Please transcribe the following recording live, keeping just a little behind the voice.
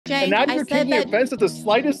And Cenk, now I you're said taking that, offense at the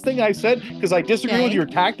slightest thing I said because I disagree with Cenk. your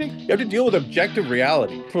tactic. You have to deal with objective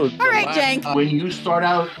reality. For All right, Cenk. When you start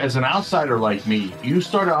out as an outsider like me, you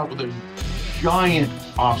start out with a giant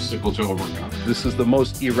obstacle to overcome. This is the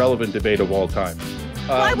most irrelevant debate of all time.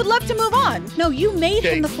 Well, I would love to move on. No, you made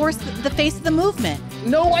him Okay. the face of the movement.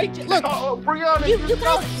 No, Look, Brianna, you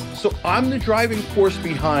guys. So I'm the driving force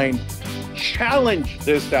behind challenge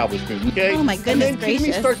the establishment, okay? Oh, my goodness and then Jimmy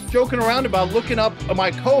gracious. starts joking around about looking up my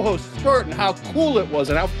co-host's skirt and how cool it was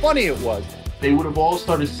and how funny it was. they would have all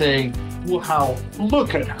started saying, well,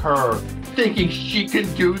 look at her thinking she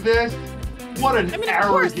can do this. What an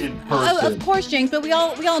arrogant person. Of course, Cenk, but we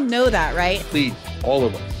all know that, right? Please, all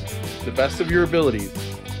of us, to the best of your abilities,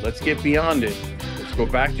 let's get beyond it. Let's go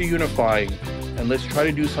back to unifying and let's try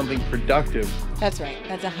to do something productive. That's right.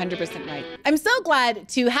 That's 100% right. I'm so glad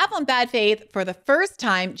to have on Bad Faith for the first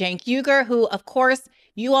time Cenk Uygur, who, of course,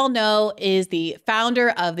 you all know is the founder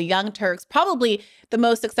of the Young Turks, probably the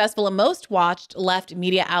most successful and most watched left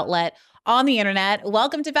media outlet on the internet.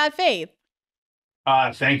 Welcome to Bad Faith.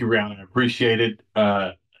 Thank you, Brianna. I appreciate it.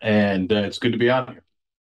 And it's good to be on here.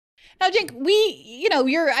 Now, Cenk,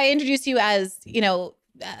 I introduced you as,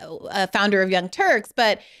 a founder of Young Turks,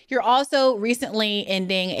 but you're also recently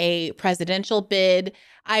ending a presidential bid.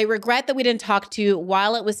 I regret that we didn't talk to you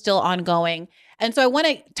while it was still ongoing. And so I want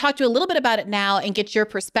to talk to you a little bit about it now and get your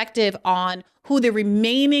perspective on who the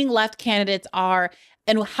remaining left candidates are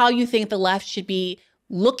and how you think the left should be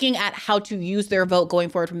looking at how to use their vote going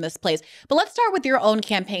forward from this place. But let's start with your own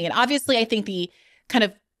campaign. Obviously, I think the kind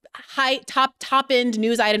of top end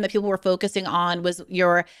news item that people were focusing on was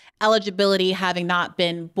your eligibility having not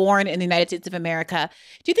been born in the United States of America.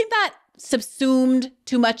 Do you think that subsumed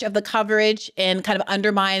too much of the coverage and kind of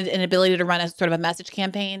undermined an ability to run a sort of a message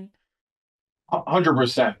campaign?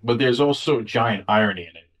 100%. But there's also a giant irony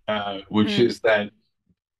in it, which is that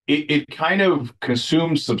it kind of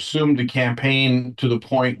subsumed the campaign to the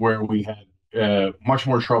point where we had much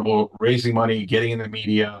more trouble raising money, getting in the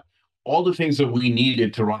media, all the things that we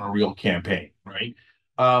needed to run a real campaign, right?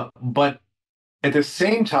 But at the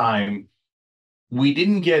same time, we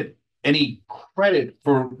didn't get any credit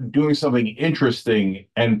for doing something interesting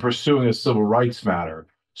and pursuing a civil rights matter.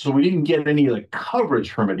 So we didn't get any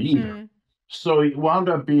coverage from it either. So it wound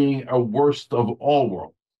up being a worst of all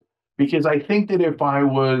worlds. Because I think that if I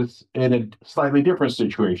was in a slightly different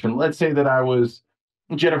situation, let's say that I was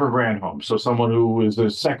Jennifer Granholm, so someone who was a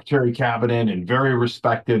secretary cabinet and very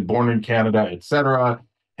respected, born in Canada, et cetera,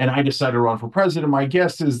 and I decided to run for president, my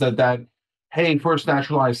guess is that hey, first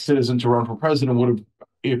naturalized citizen to run for president would have,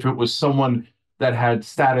 if it was someone that had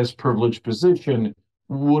status, privileged position,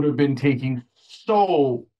 would have been taken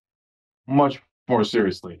so much more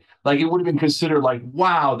seriously. It would have been considered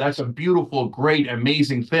wow, that's a beautiful, great,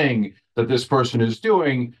 amazing thing that this person is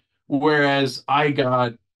doing. Whereas I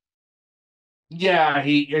got, yeah,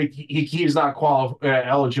 he's not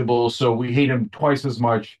eligible, so we hate him twice as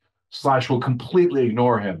much, / will completely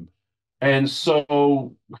ignore him. And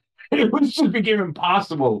so it just became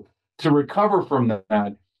impossible to recover from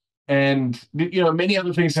that. And, many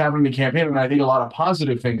other things happened in the campaign, and I think a lot of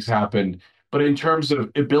positive things happened. But in terms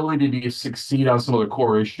of ability to succeed on some of the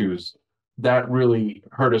core issues, that really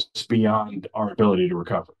hurt us beyond our ability to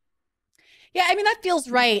recover. Yeah, I mean, that feels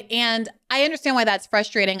right. And I understand why that's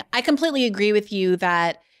frustrating. I completely agree with you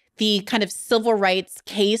that the kind of civil rights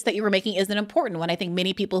case that you were making is an important one. I think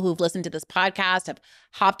many people who've listened to this podcast have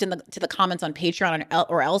hopped to the comments on Patreon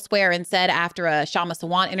or elsewhere and said after a Kshama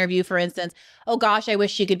Sawant interview, for instance, oh gosh, I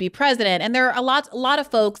wish she could be president. And there are a lot of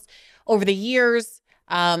folks over the years,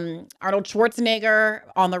 Arnold Schwarzenegger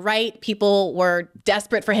on the right, people were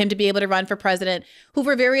desperate for him to be able to run for president, who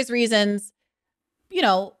for various reasons,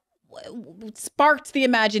 sparked the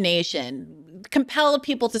imagination, compelled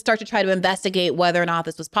people to start to try to investigate whether or not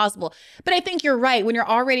this was possible. But I think you're right. When you're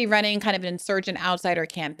already running kind of an insurgent outsider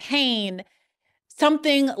campaign,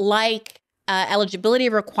 something like eligibility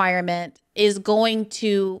requirement is going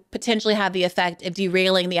to potentially have the effect of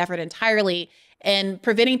derailing the effort entirely and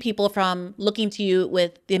preventing people from looking to you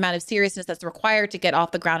with the amount of seriousness that's required to get off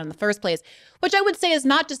the ground in the first place, which I would say is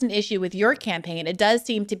not just an issue with your campaign. It does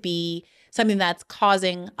seem to be something that's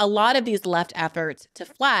causing a lot of these left efforts to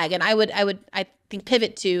flag. And I think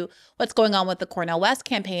pivot to what's going on with the Cornel West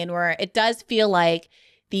campaign, where it does feel like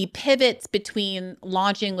the pivots between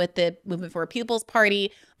launching with the Movement for a People's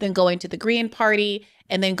Party, then going to the Green Party,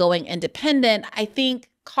 and then going independent, I think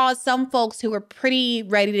caused some folks who were pretty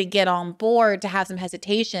ready to get on board to have some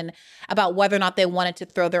hesitation about whether or not they wanted to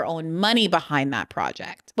throw their own money behind that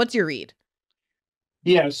project. What's your read?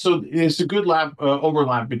 Yeah, so it's a good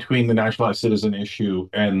overlap between the naturalized citizen issue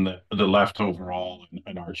and the left overall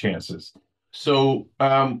and our chances. So,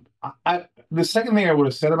 the second thing I would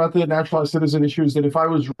have said about the naturalized citizen issue is that if I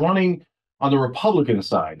was running on the Republican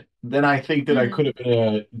side, then I think that I Mm. could have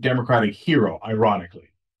been a Democratic hero, ironically.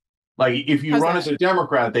 Like if you How's run as that? a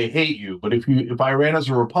Democrat, they hate you. But if I ran as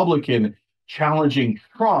a Republican challenging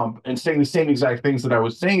Trump and saying the same exact things that I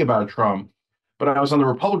was saying about Trump, but I was on the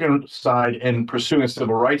Republican side and pursuing a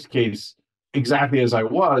civil rights case exactly as I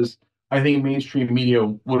was, I think mainstream media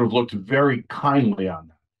would have looked very kindly on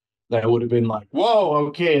that. That would have been like, whoa,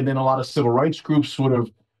 okay. And then a lot of civil rights groups would have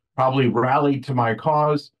probably rallied to my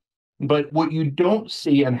cause. But what you don't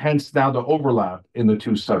see, and hence now the overlap in the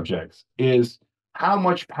two subjects, is how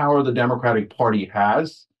much power the Democratic Party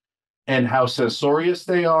has and how censorious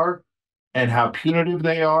they are and how punitive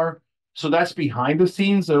they are. So that's behind the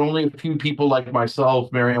scenes that only a few people like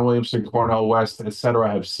myself, Marianne Williamson, Cornel West, et cetera,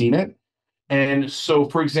 have seen it. And so,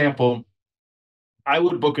 for example, I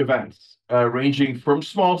would book events ranging from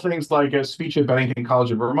small things like a speech at Bennington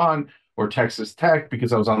College in Vermont or Texas Tech,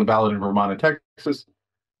 because I was on the ballot in Vermont and Texas,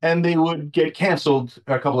 and they would get canceled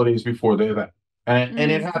a couple of days before the event. And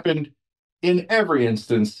it Mm. happened in every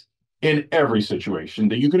instance, in every situation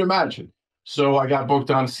that you could imagine. So I got booked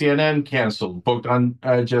on CNN, canceled, booked on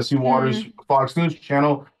Jesse Waters' Mm. Fox News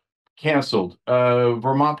channel, canceled,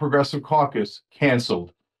 Vermont Progressive Caucus,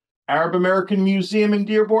 canceled, Arab American Museum in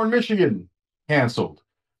Dearborn, Michigan, canceled.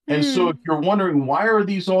 And so if Mm. you're wondering why are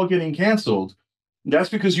these all getting canceled, that's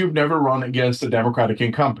because you've never run against a Democratic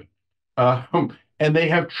incumbent. And they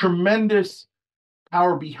have tremendous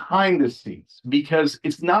power behind the scenes because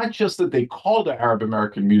it's not just that they call the Arab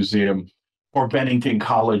American Museum or Bennington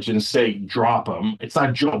College and say, drop them. It's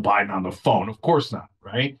not Joe Biden on the phone. Of course not,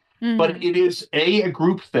 right? But Mm. it is a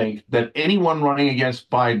group think that anyone running against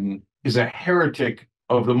Biden is a heretic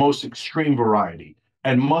of the most extreme variety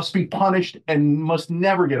and must be punished and must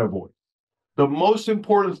never get a voice. The most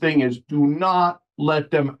important thing is do not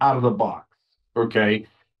let them out of the box. Okay.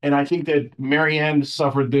 And I think that Marianne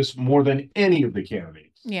suffered this more than any of the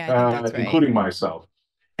candidates, Yeah, I think that's right. including myself.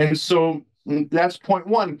 And so that's point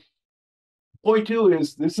one. Point two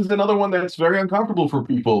is this is another one that's very uncomfortable for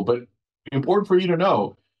people, but important for you to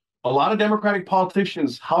know. A lot of Democratic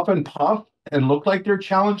politicians huff and puff and look like they're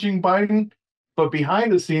challenging Biden, but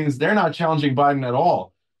behind the scenes, they're not challenging Biden at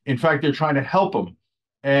all. In fact, they're trying to help him.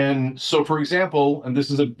 And so, for example, and this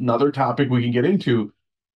is another topic we can get into,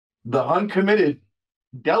 the uncommitted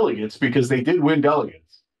delegates, because they did win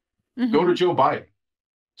delegates, go to Hmm. Joe Biden.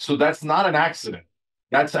 So that's not an accident.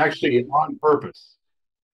 That's actually on purpose.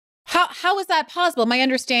 How is that possible? My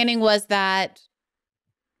understanding was that,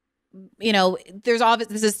 there's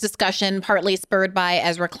obviously this discussion partly spurred by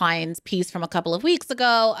Ezra Klein's piece from a couple of weeks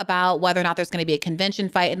ago about whether or not there's going to be a convention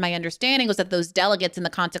fight. And my understanding was that those delegates in the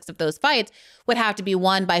context of those fights would have to be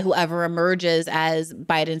won by whoever emerges as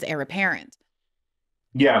Biden's heir apparent.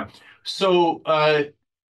 Yeah. So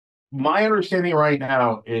my understanding right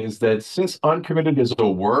now is that since uncommitted is a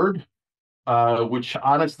word, which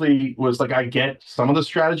honestly was like I get some of the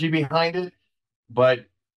strategy behind it, but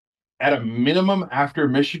at a minimum after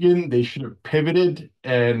Michigan, they should have pivoted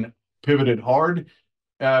and pivoted hard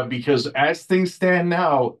because as things stand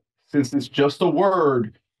now, since it's just a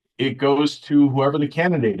word, it goes to whoever the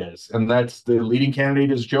candidate is, and that's the leading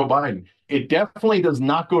candidate is Joe Biden. It definitely does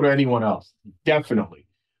not go to anyone else. Definitely,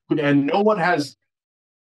 and no one has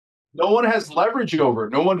leverage over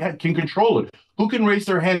it. No one can control it. Who can raise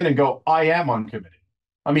their hand and go, "I am uncommitted"?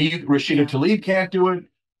 I mean, Rashida Yeah. Tlaib can't do it.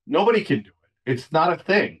 Nobody can do it. It's not a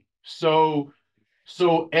thing.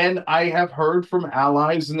 And I have heard from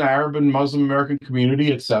allies in the Arab and Muslim American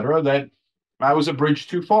community, et cetera, that I was a bridge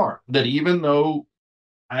too far. That even though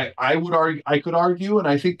I would argue, I could argue, and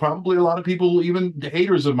I think probably a lot of people, even the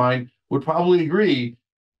haters of mine, would probably agree.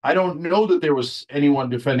 I don't know that there was anyone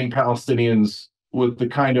defending Palestinians with the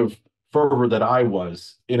kind of fervor that I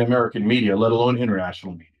was in American media, let alone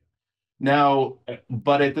international media. Now,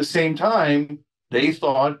 but at the same time, they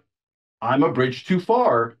thought I'm a bridge too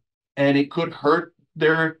far, and it could hurt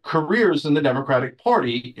their careers in the Democratic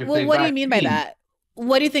Party if Well, they what do you backed mean by me. that?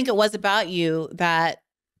 What do you think it was about you that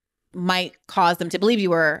might cause them to believe you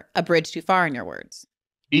were a bridge too far, in your words?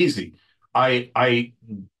 Easy. I I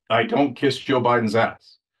I don't kiss Joe Biden's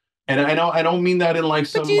ass. And I know I don't mean that in like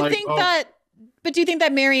But do some you like, think oh, that but do you think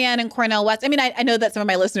that Marianne and Cornel West, I mean, I know that some of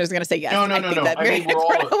my listeners are going to say, yes, no, no, I no, think no. that I mean, Marianne and we're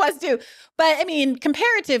Cornel all West do. But I mean,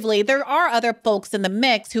 comparatively, there are other folks in the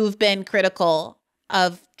mix who've been critical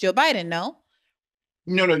of Joe Biden, no?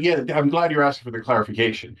 no, no, yeah. I'm glad you're asking for the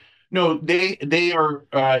clarification. No, they are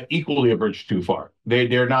equally a bridge too far.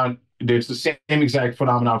 They're not. There's the same exact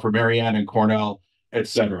phenomenon for Marianne and Cornell,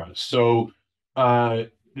 etc. So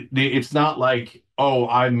it's not like, oh,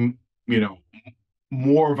 I'm,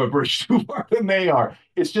 more of a British trooper than they are.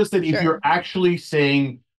 It's just that if you're actually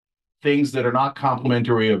saying things that are not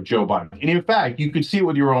complimentary of Joe Biden, and in fact, you could see it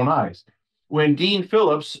with your own eyes. When Dean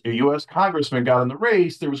Phillips, a U.S. congressman, got in the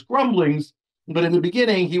race, there was grumblings, but in the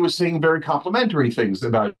beginning, he was saying very complimentary things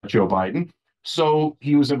about Joe Biden. So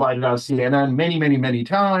he was invited on CNN many, many, many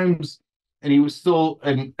times, and he was still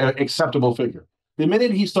an acceptable figure. The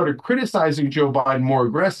minute he started criticizing Joe Biden more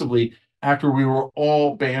aggressively after we were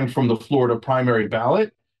all banned from the Florida primary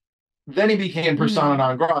ballot, then he became persona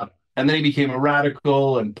non grata. And then he became a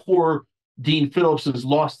radical, and poor Dean Phillips has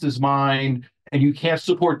lost his mind. And you can't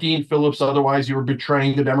support Dean Phillips, otherwise you're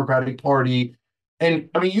betraying the Democratic Party. And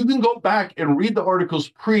I mean, you can go back and read the articles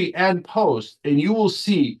pre and post, and you will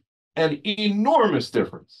see an enormous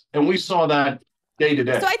difference. And we saw that day to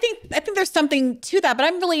day. So I think there's something to that, but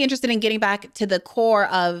I'm really interested in getting back to the core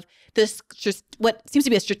of this, just what seems to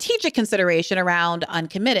be a strategic consideration around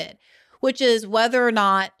Uncommitted, which is whether or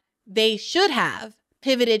not they should have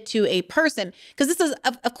pivoted to a person. Because this is,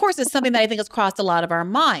 of course, is something that I think has crossed a lot of our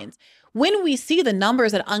minds. When we see the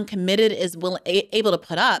numbers that Uncommitted is able to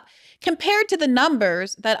put up, compared to the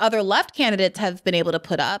numbers that other left candidates have been able to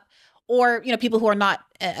put up, or people who are not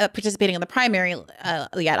participating in the primary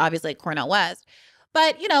yet, obviously like Cornel West.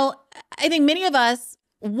 But I think many of us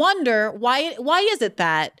wonder why is it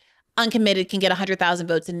that Uncommitted can get 100,000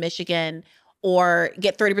 votes in Michigan, or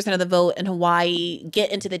get 30% of the vote in Hawaii,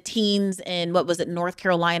 get into the teens in North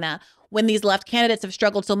Carolina, when these left candidates have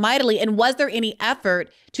struggled so mightily? And was there any effort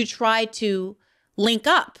to try to link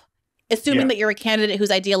up, assuming that you're a candidate who's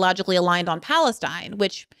ideologically aligned on Palestine,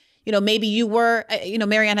 which, maybe you were,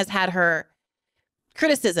 Marianne has had her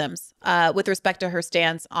criticisms with respect to her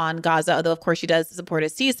stance on Gaza, although of course she does support a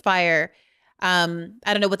ceasefire. I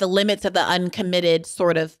don't know what the limits of the Uncommitted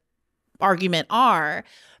sort of argument are,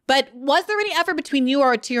 but was there any effort between you,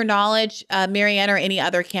 or to your knowledge, Marianne, or any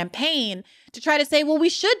other campaign, to try to say, well, we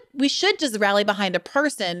should just rally behind a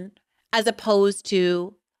person as opposed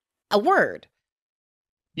to a word?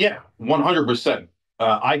 Yeah, 100%.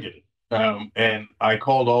 I did it. And I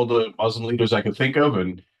called all the Muslim leaders I could think of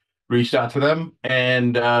and reached out to them.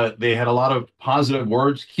 And they had a lot of positive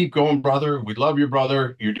words. Keep going, brother. We love you,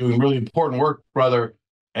 brother. You're doing really important work, brother.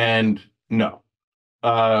 And no.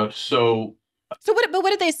 So what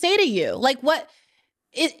did they say to you? Like, what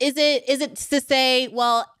is it to say,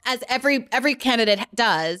 well, as every candidate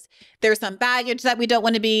does, there's some baggage that we don't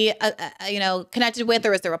want to be, connected with,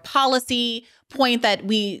 or is there a policy point that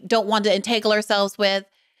we don't want to entangle ourselves with?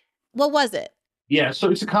 What was it? Yeah, so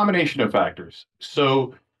it's a combination of factors.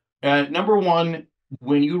 So number one,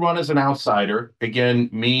 when you run as an outsider, again,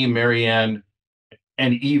 me, Marianne,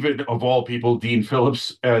 and even, of all people, Dean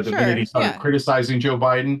Phillips, the minute he started criticizing Joe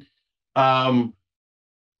Biden,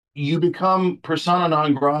 you become persona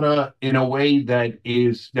non grata in a way that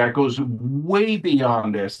goes way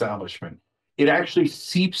beyond the establishment. It actually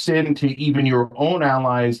seeps into even your own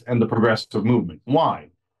allies and the progressive movement. Why?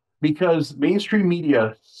 Because mainstream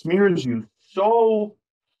media smears you so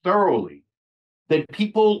thoroughly that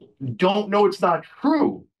people don't know it's not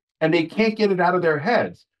true, and they can't get it out of their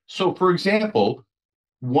heads. So, for example,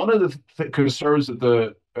 one of the concerns that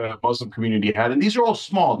the Muslim community had, and these are all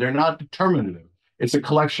small, they're not determinative, it's a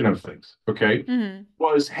collection of things, okay,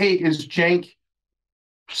 was, hey, is Cenk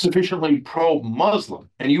sufficiently pro-Muslim?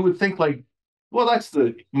 And you would think, like, well, that's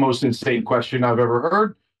the most insane question I've ever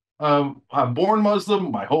heard. I'm born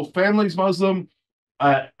Muslim, my whole family's Muslim.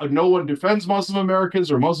 No one defends Muslim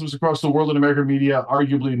Americans or Muslims across the world in American media,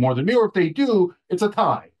 arguably more than me, or if they do, it's a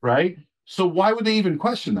tie, right? So why would they even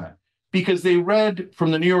question that? Because they read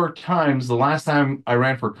from the New York Times the last time I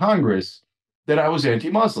ran for Congress that I was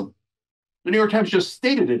anti-Muslim. The New York Times just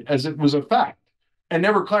stated it as it was a fact and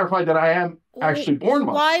never clarified that I am actually born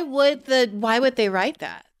Muslim. Why would they write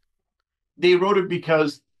that? They wrote it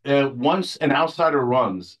because once an outsider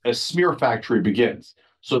runs, a smear factory begins.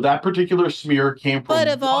 So that particular smear came from... But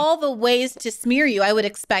of all the ways to smear you, I would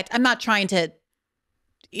expect, I'm not trying to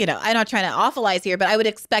awfulize here, but I would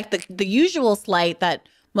expect the usual slight that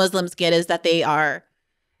Muslims get is that they are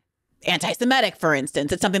anti-Semitic, for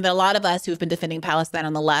instance. It's something that a lot of us who've been defending Palestine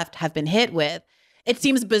on the left have been hit with. It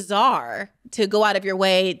seems bizarre to go out of your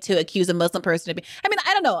way to accuse a Muslim person of being, I mean,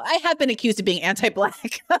 I don't know. I have been accused of being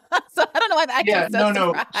anti-Black. So I don't know. I'm actually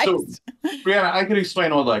surprised. So, Brianna, I can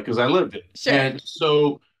explain all that because I lived it. Sure. And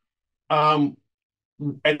so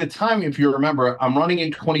at the time, if you remember, I'm running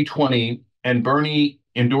in 2020 and Bernie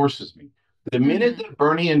endorses me. The minute that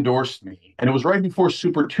Bernie endorsed me, and it was right before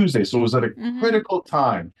Super Tuesday, so it was at a critical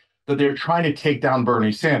time that they're trying to take down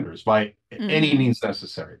Bernie Sanders by any means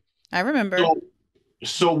necessary. I remember.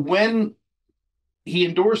 So when he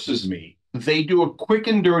endorses me, they do a quick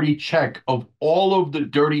and dirty check of all of the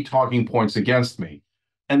dirty talking points against me.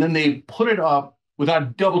 And then they put it up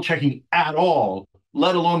without double checking at all,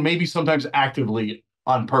 let alone maybe sometimes actively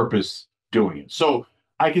on purpose doing it. So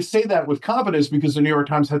I can say that with confidence because the New York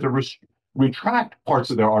Times had to retract parts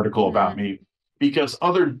of their article about me because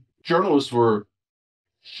other journalists were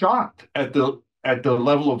shocked at the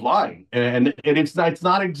level of lying. And it's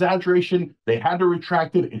not exaggeration. They had to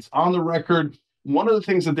retract it. It's on the record. One of the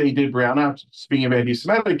things that they did, Brianna, speaking of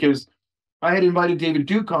anti-Semitic, is I had invited David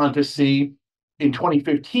Duke on to see in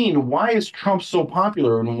 2015, why is Trump so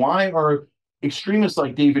popular and why are extremists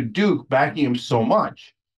like David Duke backing him so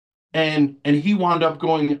much? And he wound up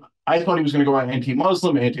going, I thought he was going to go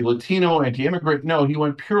anti-Muslim, anti-Latino, anti-immigrant. No, he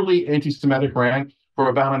went purely anti-Semitic rant for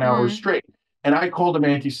about an hour straight. And I called him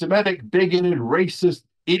anti-Semitic, bigoted, racist,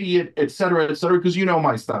 idiot, et cetera, because you know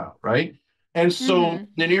my style, right? And so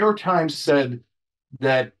the New York Times said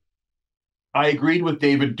that I agreed with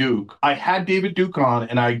David Duke. I had David Duke on,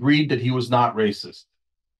 and I agreed that he was not racist.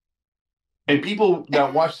 And people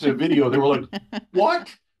that watched the video, they were like, "What?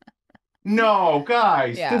 No,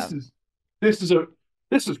 guys, this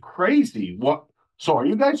is crazy. What? So are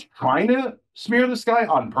you guys trying to smear this guy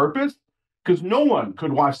on purpose? Because no one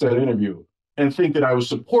could watch that interview and think that I was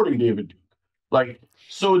supporting David Duke. Like,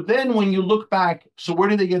 so then when you look back, so where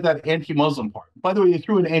did they get that anti-Muslim part? By the way, they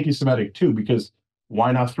threw in anti-Semitic too, because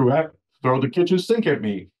why not throw the kitchen sink at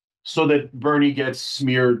me so that Bernie gets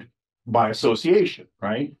smeared by association,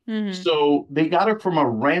 right? So they got it from a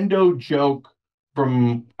rando joke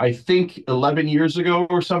from, I think, 11 years ago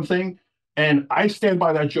or something. And I stand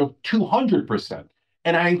by that joke 200%.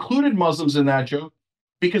 And I included Muslims in that joke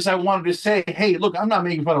because I wanted to say, hey, look, I'm not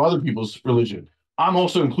making fun of other people's religion. I'm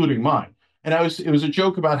also including mine. And it was a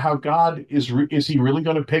joke about how God is he really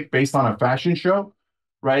going to pick based on a fashion show,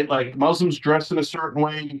 right? Like Muslims dress in a certain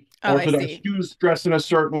way, Orthodox Jews dress in a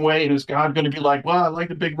certain way, and is God going to be like, well, I like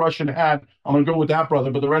the big Russian hat, I'm going to go with that,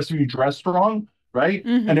 brother, but the rest of you dress wrong, right?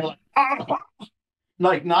 And they're like,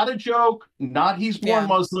 like not a joke, not he's born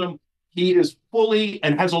Muslim. He is fully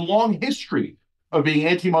and has a long history of being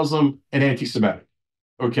anti-Muslim and anti-Semitic.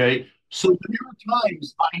 Okay, so the New York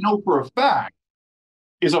Times, I know for a fact,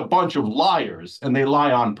 is a bunch of liars, and they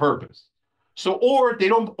lie on purpose. So, or they're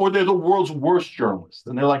the world's worst journalists,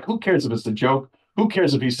 and they're like, who cares if it's a joke? Who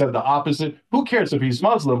cares if he said the opposite? Who cares if he's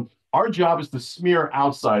Muslim? Our job is to smear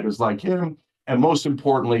outsiders like him, and most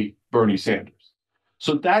importantly, Bernie Sanders.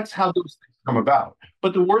 So that's how those things come about.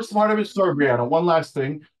 But the worst part of it, sorry, Brianna, one last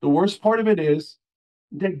thing. The worst part of it is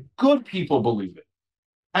that good people believe it.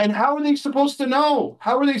 And how are they supposed to know?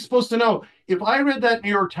 How are they supposed to know? If I read that New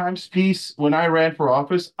York Times piece when I ran for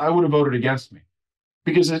office, I would have voted against me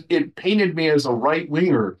because it painted me as a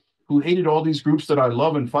right-winger who hated all these groups that I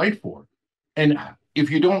love and fight for. And if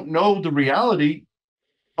you don't know the reality,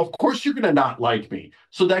 of course you're going to not like me.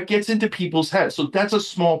 So that gets into people's heads. So that's a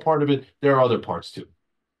small part of it. There are other parts too.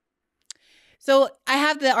 So I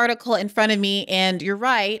have the article in front of me, and you're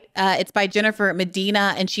right. It's by Jennifer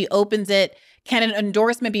Medina, and she opens it. Can an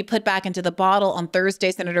endorsement be put back into the bottle? On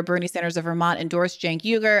Thursday, Senator Bernie Sanders of Vermont endorsed Cenk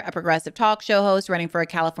Uygur, a progressive talk show host running for a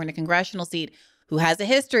California congressional seat, who has a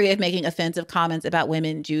history of making offensive comments about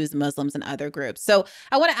women, Jews, Muslims, and other groups. So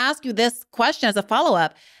I want to ask you this question as a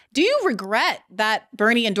follow-up. Do you regret that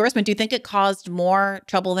Bernie endorsement? Do you think it caused more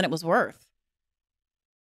trouble than it was worth?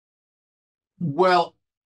 Well,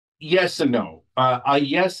 yes and no.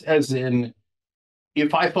 Yes, as in,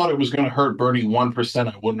 if I thought it was going to hurt Bernie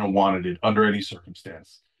 1%, I wouldn't have wanted it under any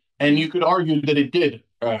circumstance. And you could argue that it did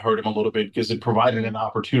hurt him a little bit because it provided an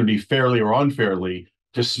opportunity, fairly or unfairly,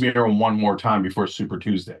 to smear him one more time before Super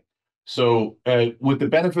Tuesday. So with the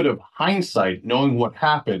benefit of hindsight, knowing what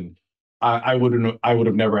happened, I would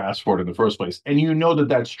have never asked for it in the first place. And you know that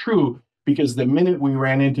that's true because the minute we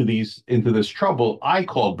ran into this trouble, I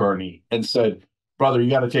called Bernie and said, brother, you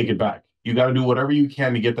got to take it back. You got to do whatever you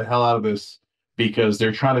can to get the hell out of this because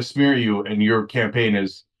they're trying to smear you and your campaign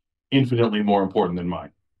is infinitely more important than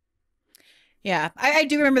mine. Yeah, I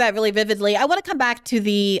do remember that really vividly. I want to come back to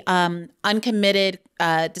the uncommitted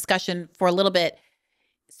discussion for a little bit.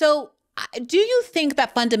 So do you think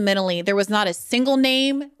that fundamentally there was not a single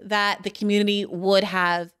name that the community would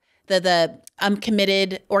have, the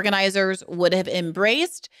uncommitted organizers would have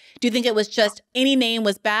embraced? Do you think it was just any name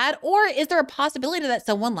was bad? Or is there a possibility that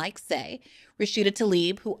someone like, say, Rashida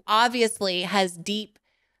Tlaib, who obviously has deep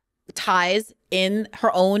ties in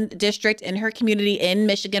her own district, in her community in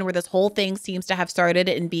Michigan, where this whole thing seems to have started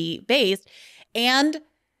and be based, and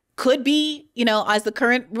could be, as the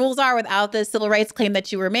current rules are without the civil rights claim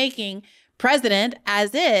that you were making, president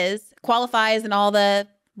as is, qualifies in all the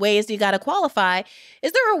ways you got to qualify.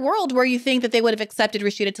 Is there a world where you think that they would have accepted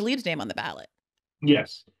Rashida Tlaib's name on the ballot?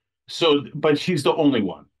 Yes. So, but she's the only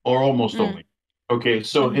one, or almost only. Okay.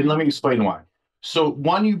 So, and let me explain why. So,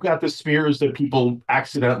 one, you've got the smears that people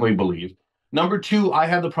accidentally believe. Number two, I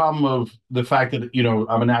had the problem of the fact that,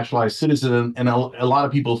 I'm a naturalized citizen, and a lot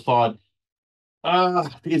of people thought,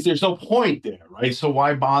 there's no point there, right? So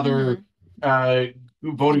why bother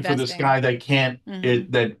voting for this guy that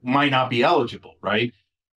that might not be eligible, right?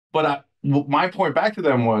 But my point back to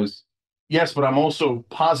them was, yes, but I'm also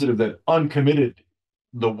positive that uncommitted,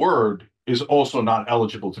 the word, is also not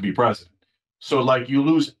eligible to be president. So like you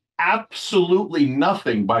lose absolutely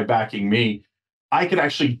nothing by backing me. I could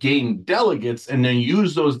actually gain delegates and then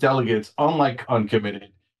use those delegates, unlike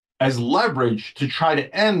uncommitted, as leverage to try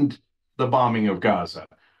to end the bombing of Gaza.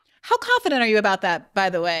 How confident are you about that, by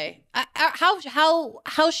the way?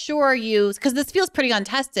 How sure are you? Because this feels pretty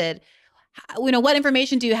untested. What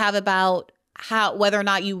information do you have about whether or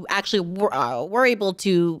not you actually were able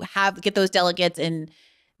to get those delegates and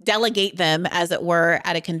delegate them, as it were,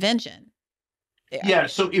 at a convention? Yeah.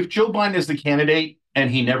 So if Joe Biden is the candidate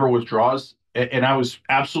and he never withdraws, and I was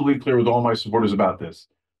absolutely clear with all my supporters about this,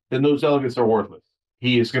 then those delegates are worthless.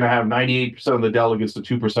 He is going to have 98% of the delegates. The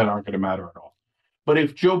 2% aren't going to matter at all. But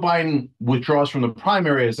if Joe Biden withdraws from the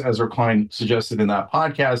primary, as Ezra Klein suggested in that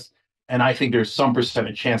podcast, and I think there's some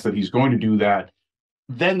percentage chance that he's going to do that,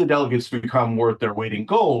 then the delegates become worth their weight in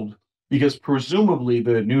gold, because presumably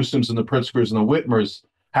the Newsoms and the Pritzkers and the Whitmers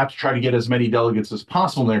have to try to get as many delegates as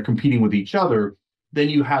possible, and they're competing with each other. Then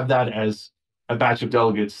you have that as a batch of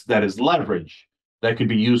delegates that is leverage that could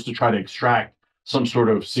be used to try to extract some sort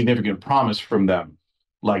of significant promise from them,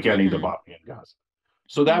 like ending the bombing in Gaza.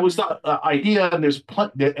 So that was the idea, and there's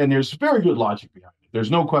very good logic behind it.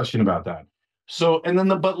 There's no question about that. So, and then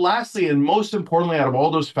but lastly, and most importantly, out of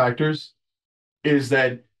all those factors, is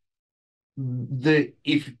that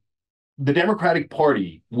if the Democratic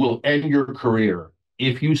Party will end your career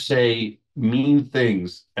if you say mean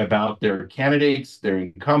things about their candidates, their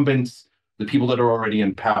incumbents, the people that are already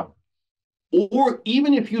in power, or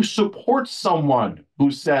even if you support someone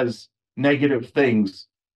who says negative things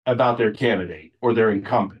about their candidate or their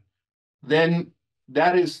incumbent, then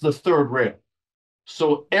that is the third rail.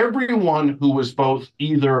 So everyone who was both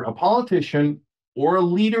either a politician or a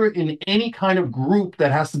leader in any kind of group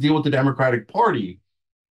that has to deal with the Democratic Party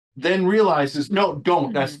then realizes, no,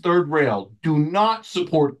 don't. That's third rail. Do not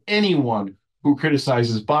support anyone who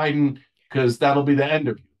criticizes Biden, because that'll be the end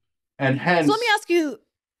of you. And hence... So let me ask you...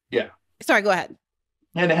 Yeah. Sorry, go ahead.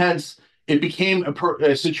 And hence, it became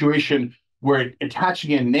a situation where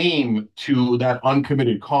attaching a name to that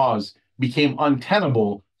uncommitted cause became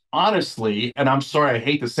untenable, honestly. And I'm sorry, I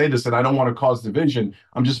hate to say this, and I don't want to cause division.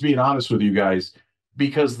 I'm just being honest with you guys,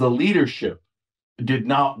 because the leadership did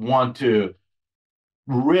not want to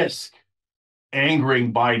risk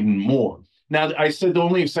angering Biden more. Now, I said the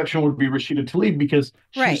only exception would be Rashida Tlaib, because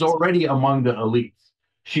she's already among the elites.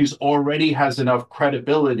 She's already has enough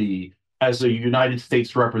credibility as a United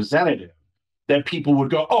States representative that people would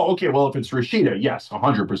go, oh, okay, well, if it's Rashida, yes,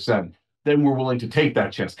 100%, then we're willing to take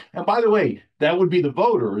that chance. And by the way, that would be the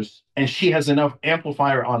voters, and she has enough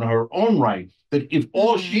amplifier on her own right that if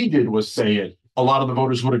all she did was say it, a lot of the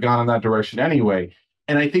voters would have gone in that direction anyway.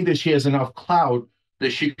 And I think that she has enough clout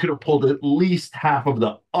that she could have pulled at least half of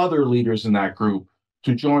the other leaders in that group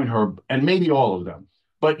to join her, and maybe all of them.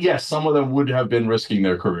 But yes, some of them would have been risking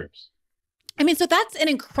their careers. I mean, so that's an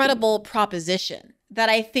incredible proposition that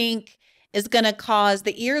I think is going to cause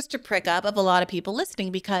the ears to prick up of a lot of people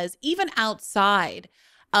listening, because even outside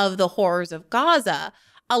of the horrors of Gaza,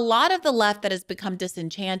 a lot of the left that has become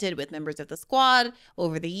disenchanted with members of the squad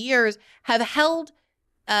over the years have held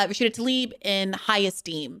Rashida Tlaib in high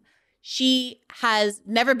esteem. She has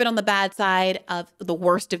never been on the bad side of the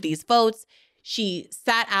worst of these votes. She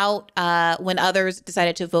sat out when others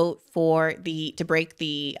decided to vote to break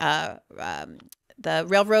the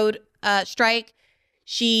railroad strike.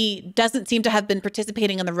 She doesn't seem to have been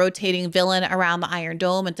participating in the rotating villain around the Iron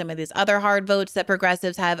Dome and some of these other hard votes that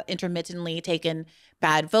progressives have intermittently taken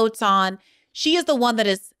bad votes on. She is the one that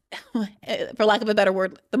is, for lack of a better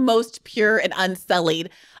word, the most pure and unsullied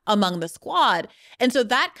among the squad. And so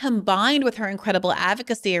that, combined with her incredible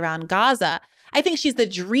advocacy around Gaza, I think she's the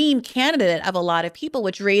dream candidate of a lot of people,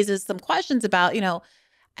 which raises some questions about,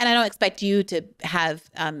 and I don't expect you to have,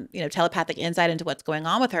 telepathic insight into what's going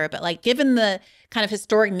on with her, but like, given the kind of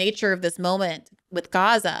historic nature of this moment with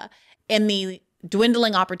Gaza and the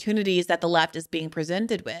dwindling opportunities that the left is being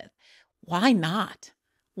presented with, why not?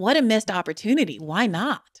 what a missed opportunity. Why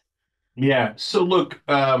not? Yeah. So look,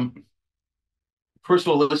 first of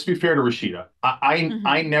all, let's be fair to Rashida.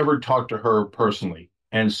 I never talked to her personally,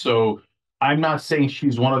 and so I'm not saying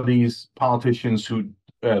she's one of these politicians who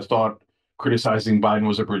thought criticizing Biden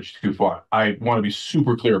was a bridge too far. I want to be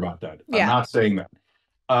super clear about that. I'm not saying that.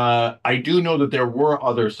 I do know that there were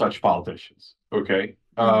other such politicians. Okay,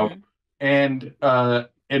 and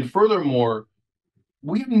furthermore,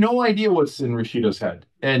 we have no idea what's in Rashida's head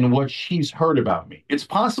and what she's heard about me. It's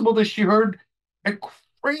possible that she heard a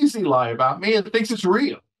crazy lie about me and thinks it's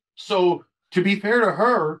real. So to be fair to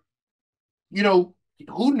her, you know,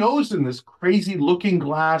 who knows in this crazy looking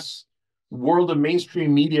glass world of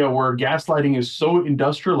mainstream media where gaslighting is so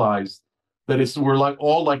industrialized that we're like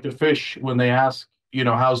all like the fish when they ask, you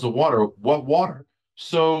know, how's the water? What water?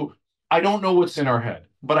 So I don't know what's in her head,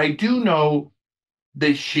 but I do know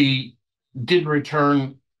that she didn't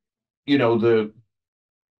return, you know, the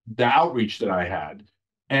outreach that I had.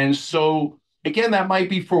 And so again, that might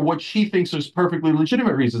be for what she thinks is perfectly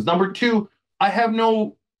legitimate reasons. Number two, I have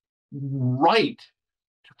no right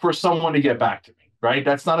for someone to get back to me, right?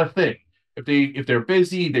 That's not a thing. If they're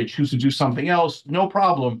busy, they choose to do something else, no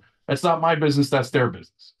problem. That's not my business, that's their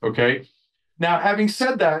business. Okay. Now, having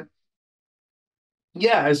said that,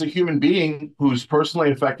 yeah, as a human being who's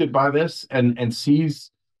personally affected by this and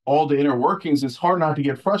sees all the inner workings, it's hard not to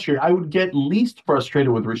get frustrated. I would get least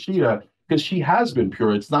frustrated with Rashida because she has been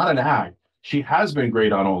pure. It's not an act. She has been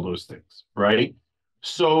great on all those things, right?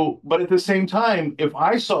 So, but at the same time, if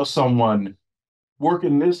I saw someone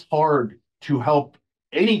working this hard to help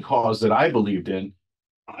any cause that I believed in,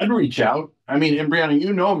 I'd reach out. I mean, and Brianna,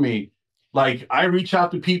 you know me, like I reach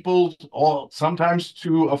out to people sometimes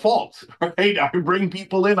to a fault, right? I bring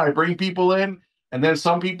people in, and then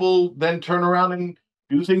some people then turn around and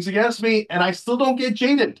do things against me, and I still don't get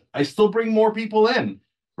jaded. I still bring more people in,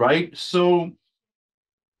 right? So,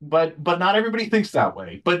 but not everybody thinks that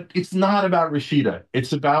way. But it's not about Rashida.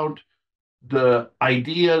 It's about the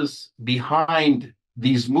ideas behind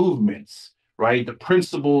these movements, right? The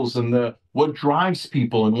principles and what drives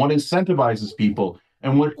people and what incentivizes people.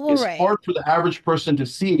 And what is hard for the average person to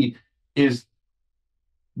see is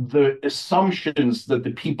the assumptions that the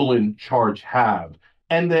people in charge have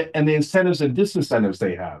and the incentives and disincentives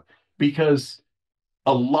they have. Because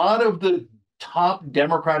a lot of the top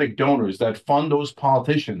Democratic donors that fund those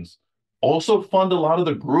politicians also fund a lot of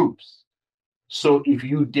the groups. So if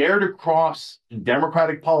you dare to cross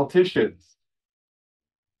Democratic politicians,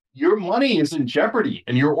 your money is in jeopardy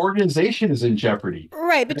and your organization is in jeopardy.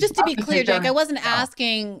 Right. But just to be clear, Cenk, I wasn't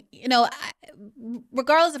asking, you know,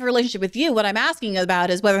 regardless of her relationship with you, what I'm asking about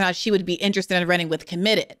is whether or not she would be interested in running with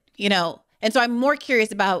Committed, you know. And so I'm more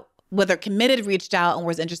curious about whether Committed reached out and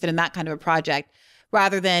was interested in that kind of a project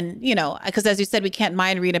rather than, you know, because as you said, we can't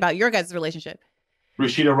mind reading about your guys' relationship.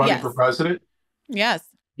 Rashida running for president? Yes.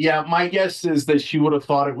 Yeah, my guess is that she would have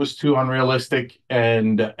thought it was too unrealistic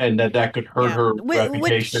and that could hurt her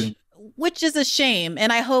reputation. Which is a shame.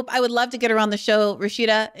 And I would love to get her on the show,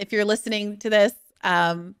 Rashida, if you're listening to this.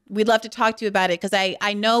 We'd love to talk to you about it because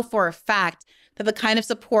I know for a fact that the kind of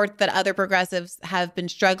support that other progressives have been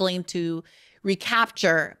struggling to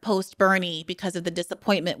recapture post Bernie because of the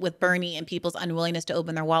disappointment with Bernie and people's unwillingness to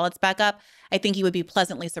open their wallets back up, I think you would be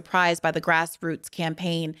pleasantly surprised by the grassroots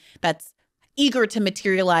campaign that's eager to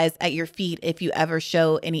materialize at your feet if you ever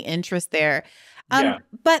show any interest there.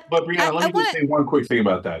 But Brianna, let me just say one quick thing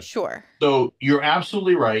about that. Sure. So you're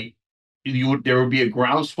absolutely right. There would be a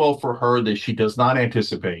groundswell for her that she does not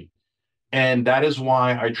anticipate. And that is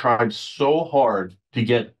why I tried so hard to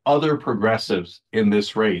get other progressives in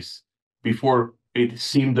this race before it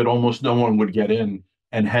seemed that almost no one would get in.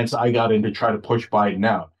 And hence I got in to try to push Biden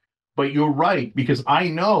out. But you're right, because I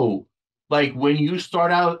know, like when you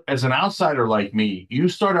start out as an outsider like me, you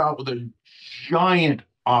start out with a giant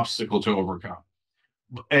obstacle to overcome.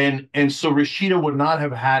 And so Rashida would not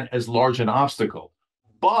have had as large an obstacle.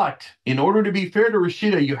 But in order to be fair to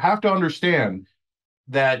Rashida, you have to understand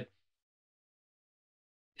that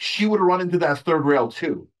she would have run into that third rail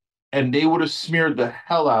too. And they would have smeared the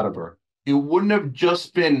hell out of her. It wouldn't have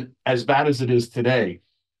just been as bad as it is today.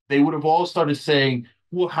 They would have all started saying,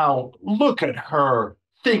 well, look at her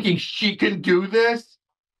thinking she can do this.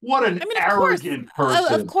 What an arrogant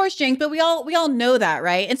person. Of course, Cenk, but we all know that,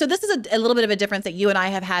 right? And so this is a little bit of a difference that you and I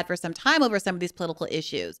have had for some time over some of these political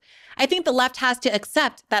issues. I think the left has to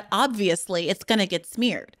accept that obviously it's going to get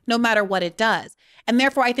smeared, no matter what it does. And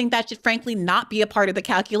therefore, I think that should frankly not be a part of the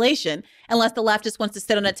calculation unless the left just wants to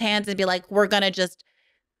sit on its hands and be like, we're going to just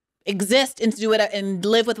exist and do it and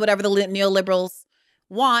live with whatever the neoliberals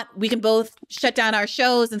wont, we can both shut down our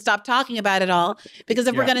shows and stop talking about it all. Because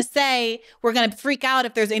if we're going to say we're going to freak out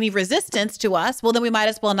if there's any resistance to us, well, then we might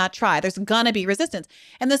as well not try. There's going to be resistance.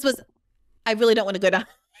 And this was, I really don't want to go down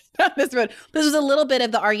this road. This was a little bit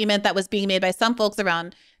of the argument that was being made by some folks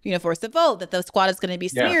around Force to Vote, that the squad is going to be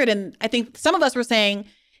smeared. And I think some of us were saying,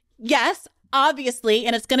 yes, obviously,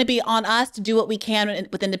 and it's going to be on us to do what we can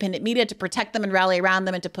with independent media to protect them and rally around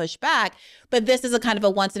them and to push back. But this is a kind of a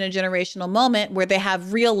once in a generational moment where they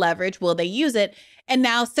have real leverage. Will they use it? And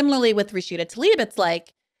now similarly with Rashida Tlaib, it's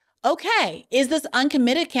like, okay, is this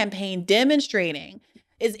Uncommitted campaign demonstrating,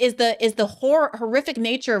 is the horrific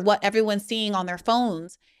nature of what everyone's seeing on their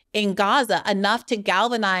phones in Gaza enough to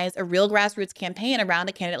galvanize a real grassroots campaign around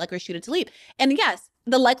a candidate like Rashida Tlaib? And yes,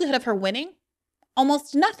 the likelihood of her winning,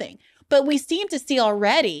 almost nothing. But we seem to see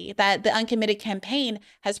already that the Uncommitted campaign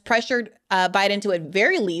has pressured Biden to, at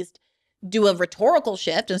very least, do a rhetorical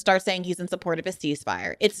shift and start saying he's in support of a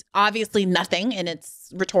ceasefire. It's obviously nothing, and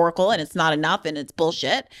it's rhetorical, and it's not enough, and it's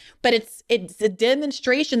bullshit. But it's a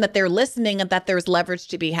demonstration that they're listening and that there's leverage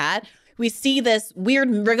to be had. We see this weird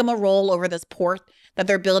rigmarole over this port that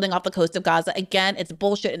they're building off the coast of Gaza. Again, it's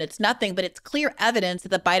bullshit and it's nothing, but it's clear evidence that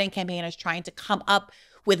the Biden campaign is trying to come up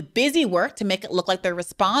with busy work to make it look like they're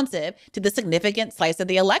responsive to the significant slice of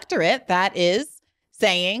the electorate that is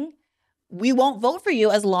saying, we won't vote for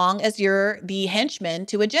you as long as you're the henchman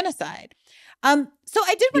to a genocide. So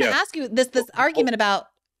I did want to ask you this argument about,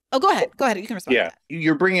 go ahead. You can respond to that.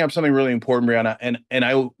 You're bringing up something really important, Brianna, and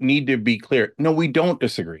I need to be clear. No, we don't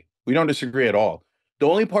disagree. We don't disagree at all. The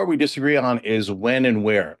only part we disagree on is when and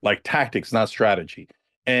where, like tactics, not strategy.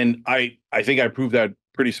 And I think I proved that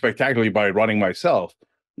pretty spectacularly by running myself.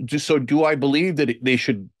 So do I believe that they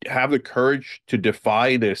should have the courage to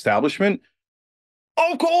defy the establishment?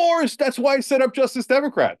 Of course. That's why I set up Justice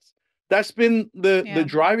Democrats. That's been the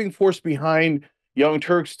driving force behind Young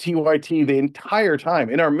Turks, TYT, the entire time.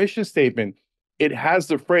 In our mission statement, it has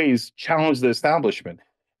the phrase, challenge the establishment.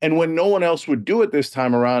 And when no one else would do it this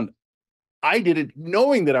time around, I did it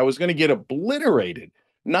knowing that I was going to get obliterated.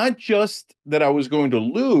 Not just that I was going to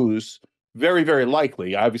lose, very, very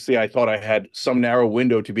likely. Obviously, I thought I had some narrow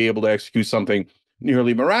window to be able to execute something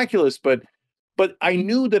nearly miraculous, but I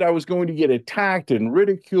knew that I was going to get attacked and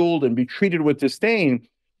ridiculed and be treated with disdain.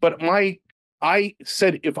 But I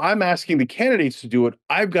said, if I'm asking the candidates to do it,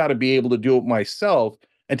 I've got to be able to do it myself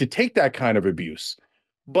and to take that kind of abuse.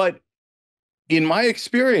 But in my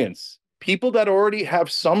experience, people that already have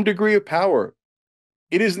some degree of power,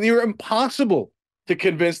 it is near impossible to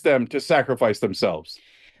convince them to sacrifice themselves.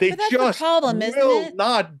 They just will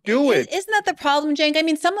not do it. Isn't that the problem, Cenk? I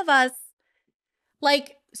mean, some of us,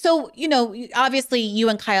 obviously you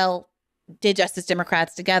and Kyle did Justice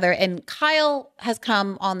Democrats together, and Kyle has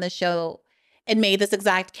come on the show and made this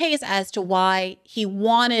exact case as to why he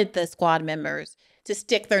wanted the squad members to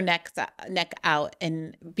stick their neck out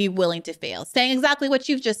and be willing to fail, saying exactly what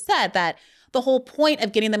you've just said, that the whole point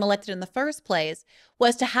of getting them elected in the first place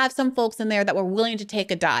was to have some folks in there that were willing to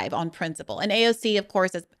take a dive on principle. And AOC, of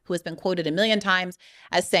course, who has been quoted a million times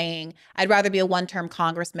as saying, I'd rather be a one-term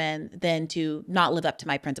congressman than to not live up to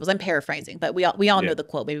my principles. I'm paraphrasing, but we all know the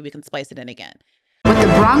quote. Maybe we can splice it in again. What the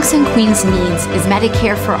Bronx and Queens needs is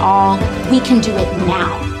Medicare for all. We can do it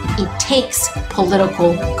now. It takes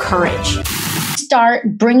political courage.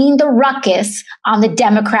 Start bringing the ruckus on the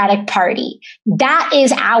Democratic Party. That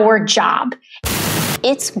is our job.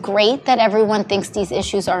 It's great that everyone thinks these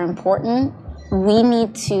issues are important. We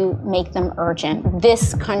need to make them urgent.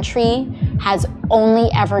 This country has only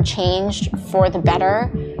ever changed for the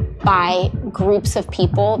better by groups of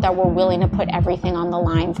people that were willing to put everything on the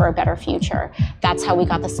line for a better future. That's how we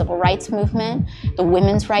got the civil rights movement, the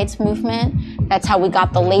women's rights movement. That's how we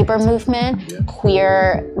got the labor movement,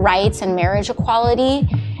 queer rights and marriage equality.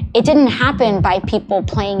 It didn't happen by people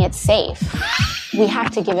playing it safe. We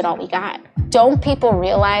have to give it all we got. Don't people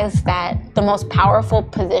realize that the most powerful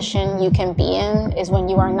position you can be in is when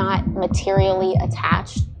you are not materially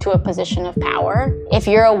attached to a position of power? If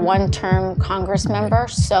you're a one-term Congress member,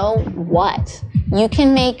 so what? You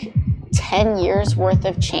can make 10 years worth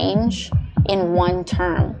of change in one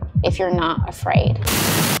term if you're not afraid.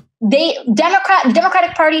 The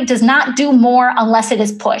Democratic Party does not do more unless it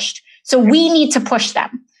is pushed. So we need to push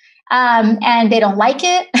them. And they don't like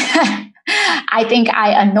it. I think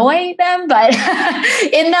I annoy them, but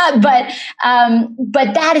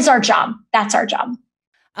but that is our job. That's our job.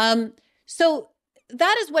 So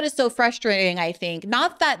that is what is so frustrating, I think.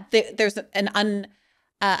 Not that there's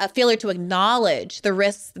a failure to acknowledge the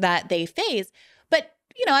risks that they face, but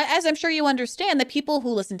you know, as I'm sure you understand, the people who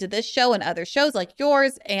listen to this show and other shows like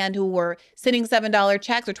yours and who were sending $7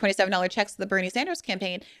 checks or $27 checks to the Bernie Sanders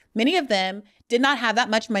campaign, many of them did not have that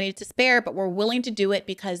much money to spare, but were willing to do it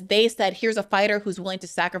because they said, here's a fighter who's willing to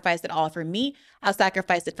sacrifice it all for me. I'll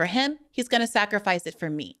sacrifice it for him. He's going to sacrifice it for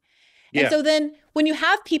me. Yeah. And so then when you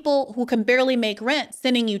have people who can barely make rent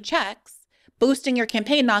sending you checks, boosting your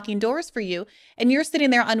campaign, knocking doors for you, and you're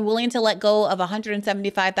sitting there unwilling to let go of a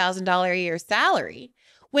 $175,000 a year salary,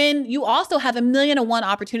 when you also have 1,000,001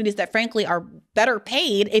 opportunities that frankly are better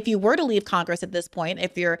paid if you were to leave Congress at this point,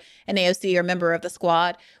 if you're an AOC or member of the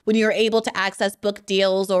squad, when you're able to access book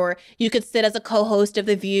deals, or you could sit as a co-host of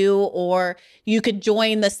The View, or you could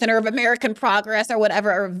join the Center of American Progress or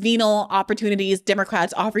whatever venal opportunities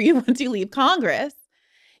Democrats offer you once you leave Congress.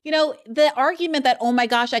 You know, the argument that, oh my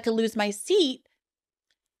gosh, I could lose my seat,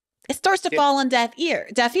 it starts to fall on deaf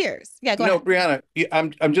ears. Yeah, go ahead. Brianna,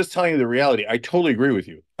 I'm just telling you the reality. I totally agree with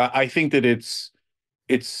you. I think that it's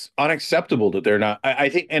unacceptable that they're not. I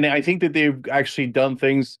think that they've actually done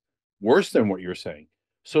things worse than what you're saying.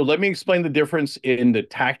 So let me explain the difference in the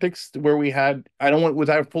tactics where we had. I don't want,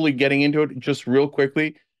 without fully getting into it, just real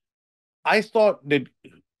quickly. I thought that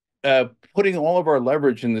putting all of our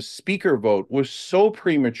leverage in the speaker vote was so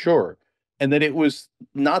premature, and that it was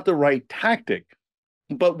not the right tactic.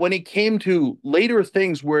 But when it came to later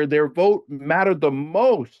things where their vote mattered the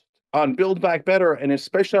most on Build Back Better, and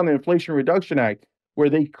especially on the Inflation Reduction Act, where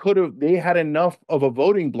they had enough of a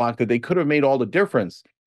voting bloc that they could have made all the difference.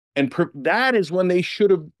 And that is when they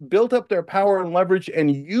should have built up their power and leverage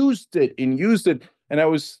and used it. And I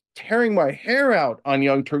was tearing my hair out on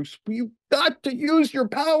Young Turks. You got to use your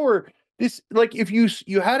power. This, like, if you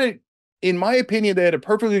had it. In my opinion, they had a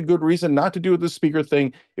perfectly good reason not to do the speaker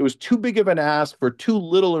thing. It was too big of an ask for too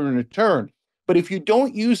little in return. But if you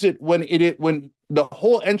don't use it when the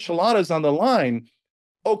whole enchilada is on the line,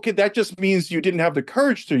 okay, that just means you didn't have the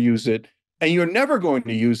courage to use it, and you're never going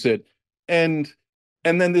to use it. And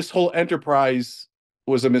then this whole enterprise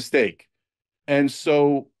was a mistake. And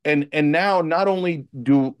so, and now not only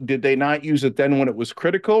did they not use it then when it was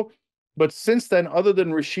critical, but since then, other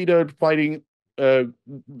than Rashida fighting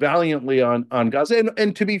valiantly on Gaza,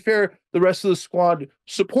 and to be fair, the rest of the squad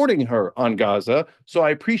supporting her on Gaza. So I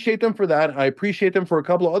appreciate them for that. I appreciate them for a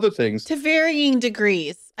couple of other things. To varying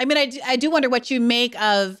degrees. I mean, I do wonder what you make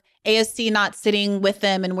of AOC not sitting with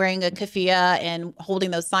them and wearing a keffiyeh and holding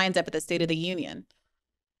those signs up at the State of the Union.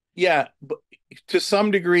 Yeah, but to some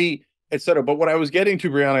degree, etc. But what I was getting to,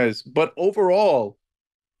 Brianna, is, but overall,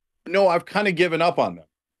 no, I've kind of given up on them.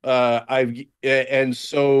 But Cenk,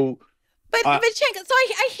 so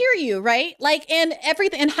I hear you, right? Like, and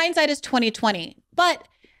everything, and hindsight is 20/20. But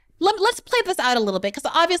let's play this out a little bit, because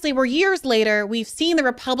obviously we're years later. We've seen the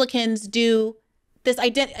Republicans do this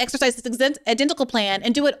exercise this identical plan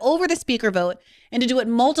and do it over the speaker vote, and to do it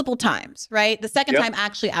multiple times, right? The second time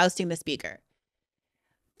actually ousting the speaker.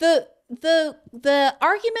 The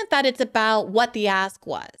argument that it's about what the ask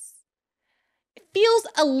was, it feels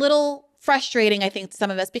a little frustrating, I think, to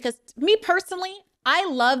some of us, because me personally, I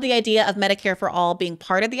love the idea of Medicare for all being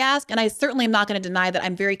part of the ask. And I certainly am not going to deny that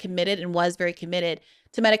I'm very committed and was very committed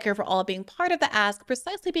to Medicare for all being part of the ask,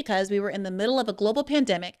 precisely because we were in the middle of a global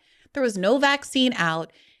pandemic. There was no vaccine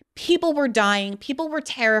out. People were dying. People were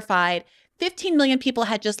terrified. 15 million people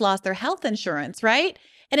had just lost their health insurance, right?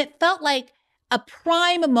 And it felt like a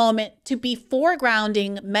prime moment to be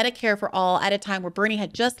foregrounding Medicare for all at a time where Bernie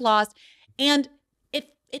had just lost. And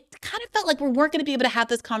it kind of felt like we weren't going to be able to have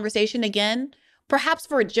this conversation again, perhaps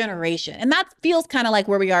for a generation. And that feels kind of like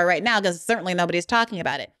where we are right now, because certainly nobody's talking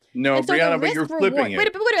about it. No, so Brianna, but you're flipping it.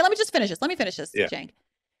 Wait, let me just finish this. Cenk.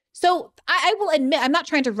 So I will admit, I'm not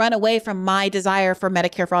trying to run away from my desire for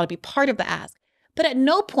Medicare for all to be part of the ask. But at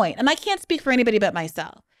no point, and I can't speak for anybody but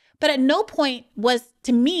myself, but at no point was,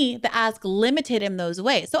 to me, the ask limited in those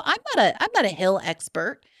ways. So I'm not a Hill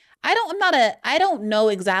expert. I don't know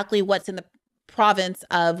exactly what's in the province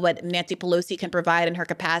of what Nancy Pelosi can provide in her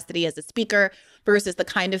capacity as a speaker versus the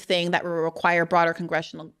kind of thing that will require broader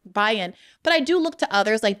congressional buy-in. But I do look to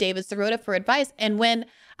others like David Sirota for advice. And when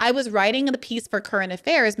I was writing the piece for Current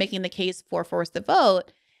Affairs, making the case for Force the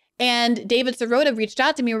Vote, and David Sirota reached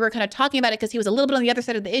out to me, we were kind of talking about it because he was a little bit on the other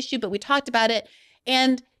side of the issue, but we talked about it.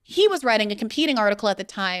 And he was writing a competing article at the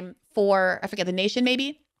time for, I forget, The Nation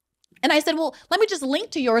maybe. And I said, well, let me just link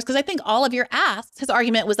to yours, because I think all of your asks, his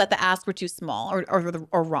argument was that the asks were too small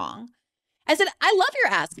or wrong. I said, I love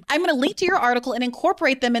your ask. I'm going to link to your article and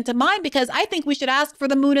incorporate them into mine, because I think we should ask for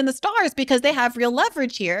the moon and the stars, because they have real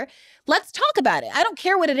leverage here. Let's talk about it. I don't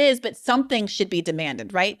care what it is, but something should be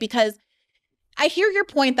demanded, right? Because I hear your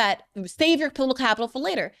point that save your political capital for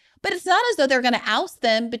later. But it's not as though they're going to oust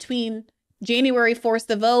them between January force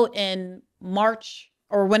the vote and March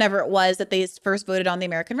or whenever it was that they first voted on the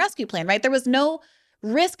American Rescue Plan, right? There was no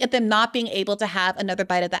risk at them not being able to have another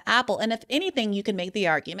bite of the apple. And if anything, you can make the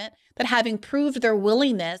argument that having proved their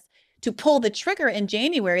willingness to pull the trigger in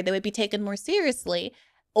January, they would be taken more seriously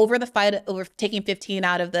over the fight over taking 15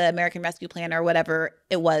 out of the American Rescue Plan or whatever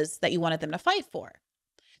it was that you wanted them to fight for.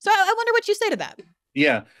 So I wonder what you say to that.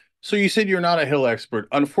 Yeah. So you said you're not a Hill expert.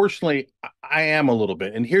 Unfortunately, I am a little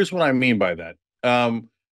bit. And here's what I mean by that.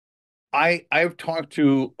 I've talked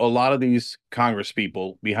to a lot of these Congress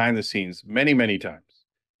people behind the scenes many, many times.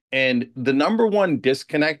 And the number one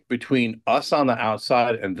disconnect between us on the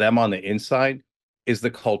outside and them on the inside is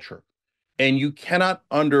the culture. And you cannot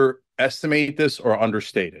underestimate this or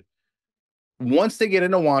understate it. Once they get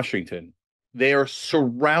into Washington, they are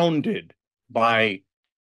surrounded by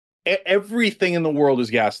everything in the world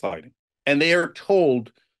is gaslighting. And they are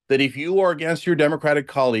told that if you are against your Democratic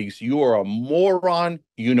colleagues, you are a moron,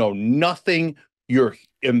 you know nothing, you're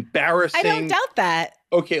embarrassing. I don't doubt that.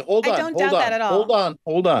 Okay, hold on. I don't doubt that at all.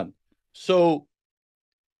 Hold on. So,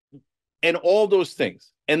 and all those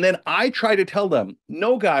things. And then I try to tell them,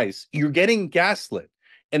 no, guys, you're getting gaslit.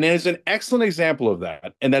 And there's an excellent example of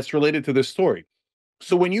that. And that's related to this story.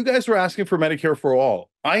 So when you guys were asking for Medicare for all,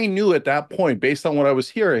 I knew at that point, based on what I was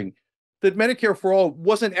hearing, that Medicare for all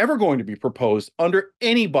wasn't ever going to be proposed under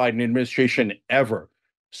any Biden administration ever.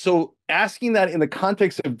 So asking that in the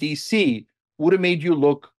context of DC would have made you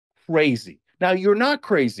look crazy. Now, you're not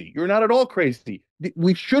crazy. You're not at all crazy.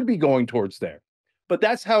 We should be going towards there. But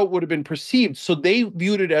that's how it would have been perceived. So they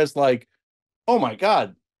viewed it as like, oh my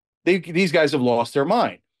God, these guys have lost their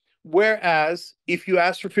mind. Whereas if you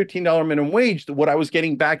asked for $15 minimum wage, what I was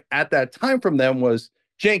getting back at that time from them was,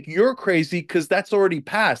 Cenk, you're crazy because that's already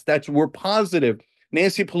passed. We're positive.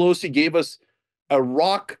 Nancy Pelosi gave us a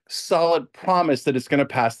rock solid promise that it's going to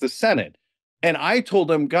pass the Senate. And I told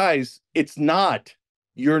them, guys, it's not.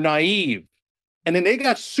 You're naive. And then they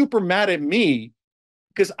got super mad at me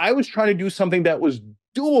because I was trying to do something that was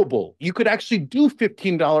doable. You could actually do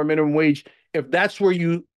 $15 minimum wage if that's where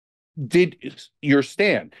you did your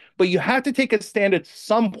stand. But you have to take a stand at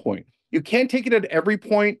some point. You can't take it at every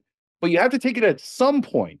point, but you have to take it at some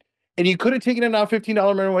point. And you could have taken it on $15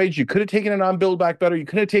 minimum wage. You could have taken it on Build Back Better. You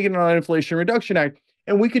could have taken it on Inflation Reduction Act.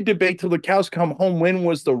 And we could debate till the cows come home when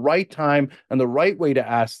was the right time and the right way to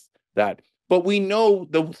ask that. But we know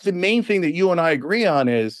the main thing that you and I agree on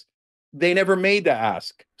is they never made the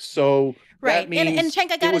ask. So right. That means and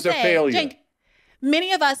Cenk, I gotta it was a failure. Cenk,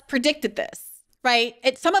 many of us predicted this, right?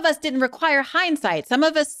 Some of us didn't require hindsight. Some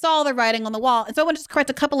of us saw the writing on the wall. And so I want to just correct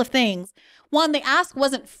a couple of things. One, the ask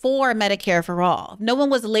wasn't for Medicare for all. No one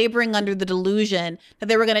was laboring under the delusion that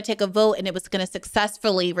they were going to take a vote and it was going to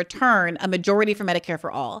successfully return a majority for Medicare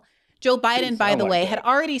for all. Joe Biden, by the way, had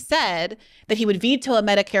already said that he would veto a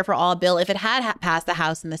Medicare for all bill if it had passed the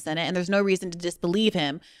House and the Senate. And there's no reason to disbelieve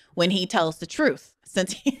him when he tells the truth.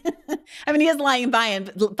 Since he, I mean, he is lying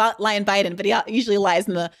Biden, but he usually lies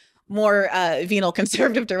in the more venal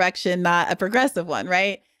conservative direction, not a progressive one,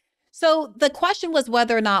 right? So the question was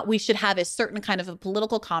whether or not we should have a certain kind of a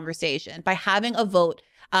political conversation by having a vote,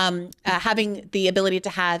 having the ability to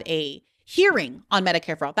have a hearing on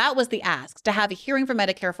Medicare for all. That was the ask, to have a hearing for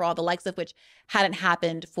Medicare for all, the likes of which hadn't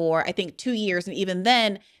happened for, I think, 2 years. And even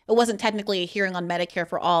then, it wasn't technically a hearing on Medicare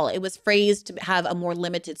for all. It was phrased to have a more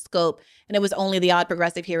limited scope. And it was only the odd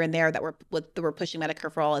progressive here and there that were pushing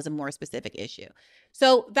Medicare for all as a more specific issue.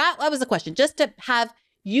 So that was the question, just to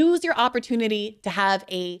use your opportunity to have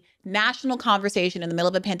a national conversation in the middle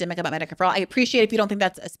of a pandemic about Medicare for all. I appreciate if you don't think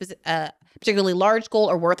that's a particularly large goal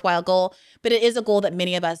or worthwhile goal, but it is a goal that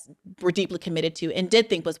many of us were deeply committed to and did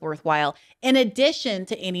think was worthwhile, in addition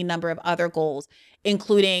to any number of other goals,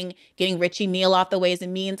 including getting Richie Neal off the Ways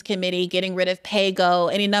and Means Committee, getting rid of pay-go,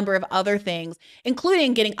 any number of other things,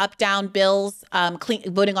 including getting up-down bills,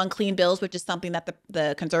 voting on clean bills, which is something that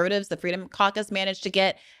the conservatives, the Freedom Caucus, managed to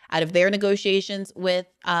get out of their negotiations with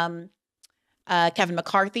Kevin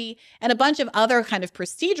McCarthy, and a bunch of other kind of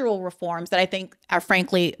procedural reforms that I think are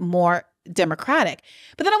frankly more democratic.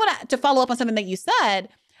 But then I want to follow up on something that you said.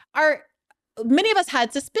 Many of us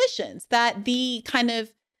had suspicions that the kind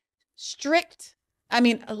of strict,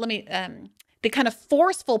 the kind of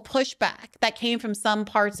forceful pushback that came from some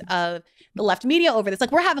parts of the left media over this,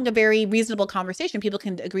 like, we're having a very reasonable conversation. People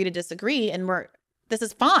can agree to disagree, and this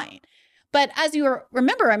is fine. But as you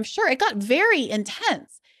remember, I'm sure it got very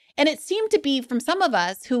intense. And it seemed to be from some of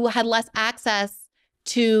us who had less access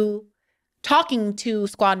to talking to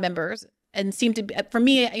squad members, and seemed to be, for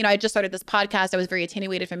me, I just started this podcast. I was very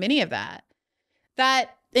attenuated from any of that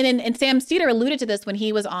and Sam Cedar alluded to this when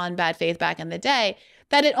he was on Bad Faith back in the day,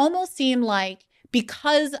 that it almost seemed like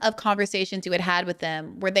because of conversations you had had with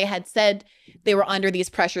them where they had said they were under these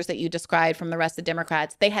pressures that you described from the rest of the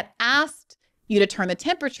Democrats, they had asked you to turn the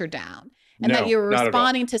temperature down and that you were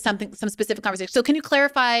responding to some specific conversation. So can you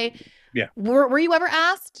clarify, were you ever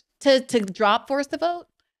asked to drop Force the Vote?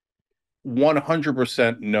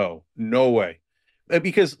 100% no. No way.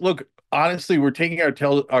 Because look, honestly, we're taking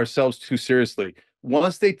ourselves too seriously.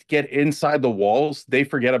 Once they get inside the walls, they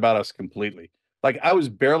forget about us completely. Like I was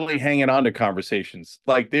barely hanging on to conversations.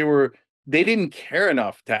 Like they didn't care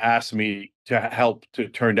enough to ask me to help to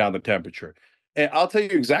turn down the temperature. And I'll tell you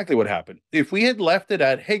exactly what happened. If we had left it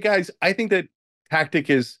at, hey guys, I think that tactic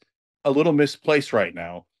is a little misplaced right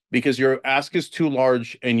now because your ask is too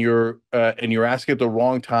large and you're asking at the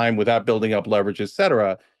wrong time without building up leverage, et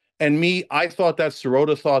cetera. And me, I thought that,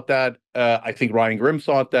 Sirota thought that, I think Ryan Grimm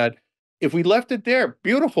thought that. If we left it there,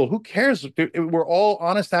 beautiful. Who cares? We're all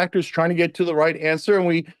honest actors trying to get to the right answer, and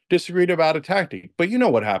we disagreed about a tactic. But you know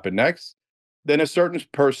what happened next? Then a certain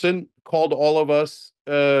person called all of us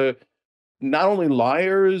not only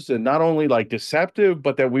liars and not only like deceptive,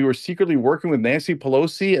 but that we were secretly working with Nancy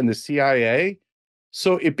Pelosi and the CIA.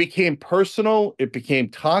 So it became personal. It became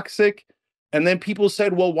toxic. And then people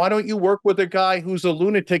said, well, why don't you work with a guy who's a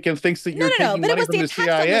lunatic and thinks that you're taking money from the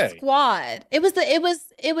CIA? On the squad. It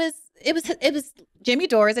was Jimmy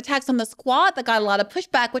Dore's attacks on the squad that got a lot of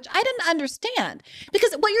pushback, which I didn't understand.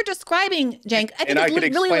 Because what you're describing, Cenk, I think is really legitimate. And I can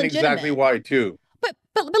explain exactly why too. But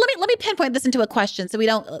let me pinpoint this into a question so we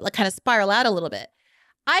don't kind of spiral out a little bit.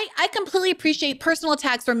 I completely appreciate personal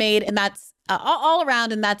attacks were made, and that's all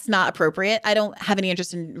around, and that's not appropriate. I don't have any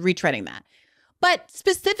interest in retreading that. But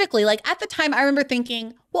specifically, like at the time, I remember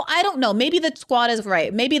thinking, well, I don't know. Maybe the squad is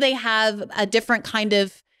right. Maybe they have a different kind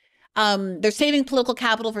of, they're saving political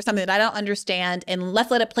capital for something that I don't understand. And let's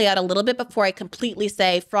let it play out a little bit before I completely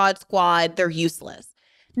say fraud squad, they're useless.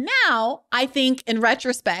 Now, I think in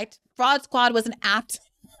retrospect, fraud squad was an apt,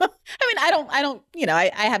 I mean, I don't, I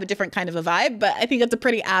have a different kind of a vibe, but I think it's a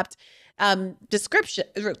pretty apt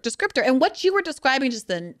descriptor. And what you were describing just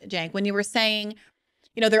then, Cenk, when you were saying,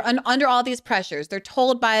 they're under all these pressures. They're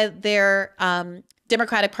told by their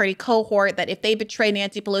Democratic Party cohort that if they betray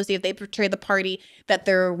Nancy Pelosi, if they betray the party, that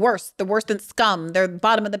they're worse than scum. They're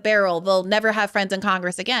bottom of the barrel. They'll never have friends in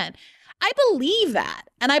Congress again. I believe that.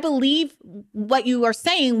 And I believe what you are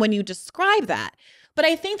saying when you describe that. But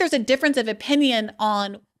I think there's a difference of opinion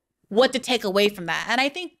on what to take away from that. And I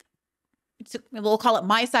think, we'll call it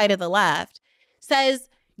my side of the left, says,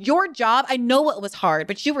 your job, I know it was hard,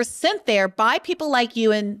 but you were sent there by people like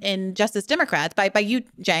you and Justice Democrats, by you,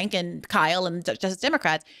 Cenk, and Kyle and Justice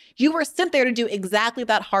Democrats. You were sent there to do exactly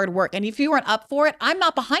that hard work. And if you weren't up for it, I'm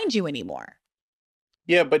not behind you anymore.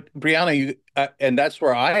 Yeah, but Brianna, and that's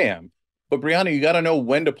where I am. But Brianna, you got to know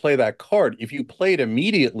when to play that card. If you play it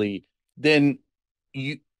immediately, then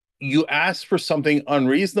you ask for something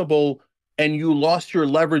unreasonable and you lost your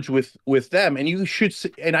leverage with them, and you should.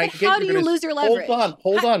 And I how do you lose your leverage?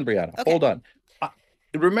 Hold on, Brianna. Okay. Hold on.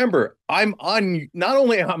 Remember, I'm on. Not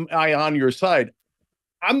only am I on your side,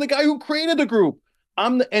 I'm the guy who created the group.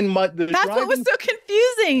 That's what was so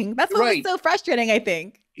confusing. That's what was so frustrating, I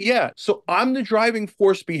think. Yeah. So I'm the driving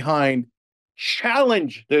force behind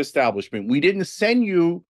challenge the establishment. We didn't send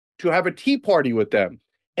you to have a tea party with them.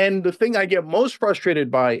 And the thing I get most frustrated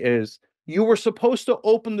by is you were supposed to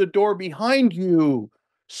open the door behind you.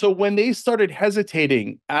 So when they started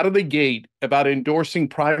hesitating out of the gate about endorsing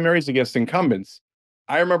primaries against incumbents,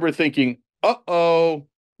 I remember thinking, uh-oh,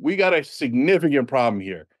 we got a significant problem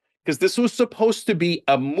here. Because this was supposed to be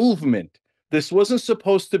a movement. This wasn't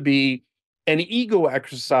supposed to be an ego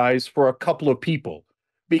exercise for a couple of people.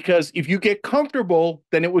 Because if you get comfortable,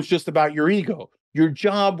 then it was just about your ego. Your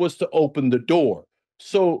job was to open the door.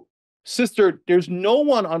 So, sister, there's no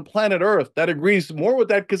one on planet Earth that agrees more with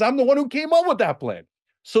that because I'm the one who came up with that plan.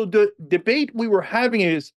 So the debate we were having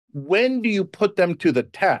is, when do you put them to the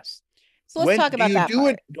test? So let's talk about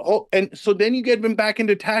that. And so then you get them back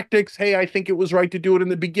into tactics. Hey, I think it was right to do it in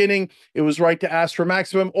the beginning. It was right to ask for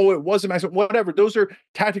maximum. Oh, it wasn't maximum. Whatever. Those are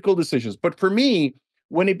tactical decisions. But for me,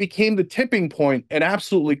 when it became the tipping point and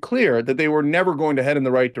absolutely clear that they were never going to head in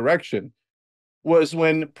the right direction, was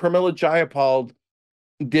when Pramila Jayapal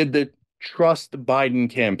did the Trust Biden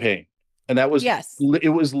campaign. And that was,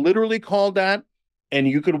 it was literally called that. And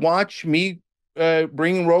you could watch me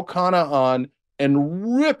bringing Ro Khanna on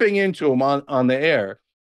and ripping into him on the air.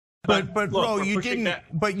 But Ro, you didn't,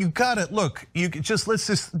 but you got it. Look, let's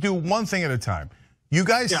just do one thing at a time. You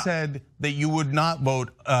guys said that you would not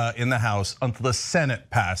vote in the House until the Senate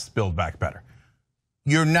passed Build Back Better.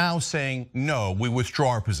 you're now saying, no, we withdraw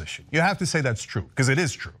our position. You have to say that's true, because it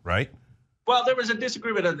is true, right? Well, there was a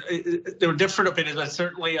disagreement. There were different opinions, but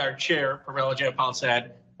certainly our chair, Pramila Jayapal,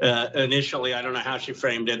 said initially, I don't know how she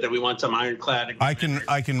framed it, that we want some ironclad. I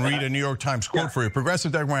can read a New York Times quote for you.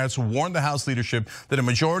 Progressive Democrats warned the House leadership that a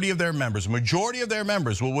majority of their members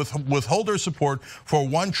will withhold their support for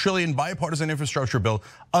 $1 trillion bipartisan infrastructure bill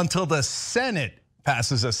until the Senate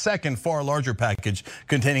passes a second, far larger package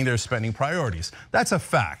containing their spending priorities. That's a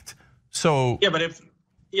fact. So yeah, but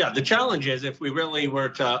the challenge is if we really were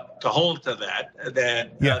to hold to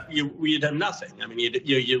that, we'd have nothing. I mean,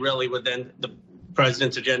 you really would then, the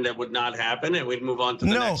president's agenda would not happen, and we'd move on to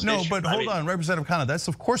the next issue. But hold on, Representative Khanna, that's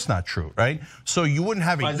of course not true, right? So you wouldn't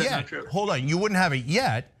have it yet. Hold on, you wouldn't have it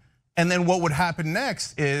yet, and then what would happen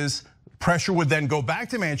next is pressure would then go back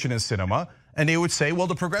to Manchin and Sinema, and they would say, well,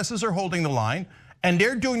 the progressives are holding the line, and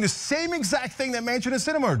they're doing the same exact thing that Manchin and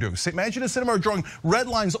Sinema are doing. Manchin and Sinema are drawing red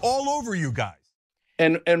lines all over you guys.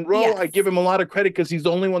 And Ro, yes. I give him a lot of credit because he's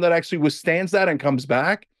the only one that actually withstands that and comes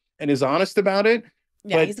back and is honest about it.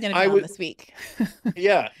 Yeah, but he's going to be on this week.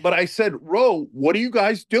 Yeah, but I said, Ro, what are you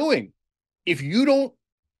guys doing? If you don't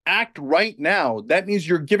act right now, that means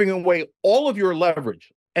you're giving away all of your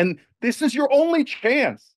leverage. And this is your only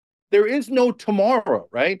chance. There is no tomorrow,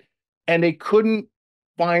 right? And they couldn't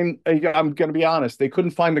find, I'm going to be honest, they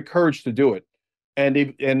couldn't find the courage to do it. And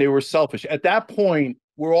they were selfish. At that point,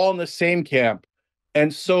 we're all in the same camp.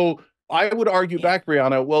 And so I would argue back,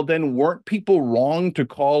 Brianna, well, then weren't people wrong to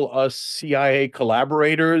call us CIA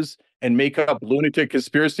collaborators and make up lunatic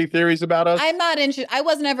conspiracy theories about us? I'm not interested. I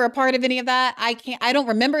was never a part of any of that. I don't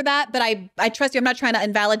remember that, but I trust you. I'm not trying to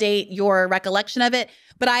invalidate your recollection of it,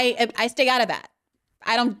 but I stay out of that.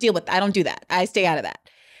 I don't deal with, I don't do that. I stay out of that.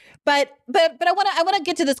 But I want to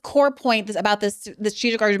get to this core point about this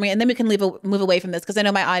strategic argument, and then we can move away from this, because I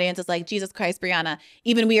know my audience is like, Jesus Christ, Brianna,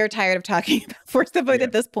 even we are tired of talking about forced the vote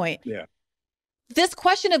at this point. Yeah. This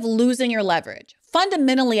question of losing your leverage,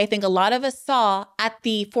 fundamentally, I think a lot of us saw at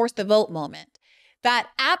the force the vote moment that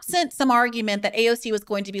absent some argument that AOC was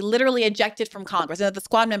going to be literally ejected from Congress, and that the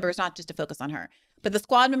squad members, not just to focus on her, but the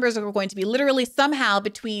squad members are going to be literally somehow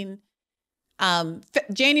between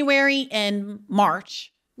January and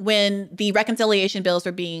March, when the reconciliation bills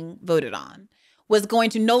were being voted on, was going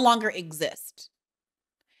to no longer exist,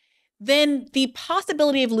 then the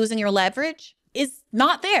possibility of losing your leverage is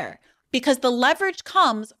not there, because the leverage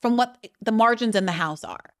comes from what the margins in the House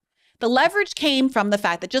are. The leverage came from the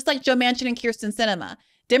fact that, just like Joe Manchin and Kyrsten Sinema,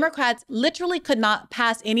 Democrats literally could not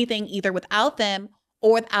pass anything either without them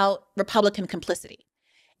or without Republican complicity.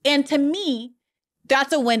 And to me,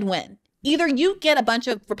 that's a win-win. Either you get a bunch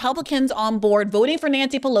of Republicans on board voting for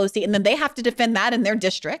Nancy Pelosi, and then they have to defend that in their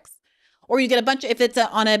districts, or you get a bunch of, if it's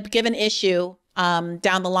on a given issue down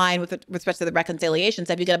the line with respect to the reconciliation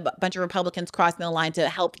stuff, you get a bunch of Republicans crossing the line to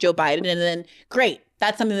help Joe Biden, and then great,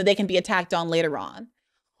 that's something that they can be attacked on later on.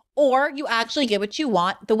 Or you actually get what you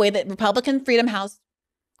want, the way that Republican Freedom House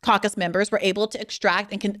caucus members were able to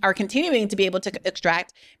extract and are continuing to be able to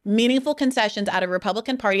extract meaningful concessions out of a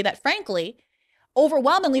Republican Party that, frankly,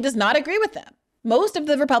 overwhelmingly does not agree with them. Most of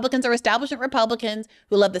the Republicans are establishment Republicans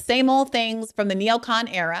who love the same old things from the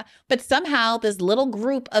neocon era, but somehow this little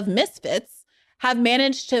group of misfits have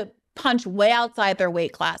managed to punch way outside their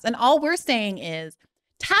weight class. And all we're saying is,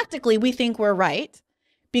 tactically, we think we're right,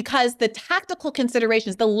 because the tactical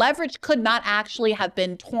considerations, the leverage could not actually have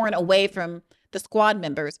been torn away from the squad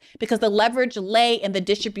members, because the leverage lay in the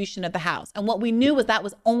distribution of the House. And what we knew was that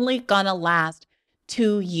was only gonna last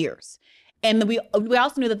 2 years. And we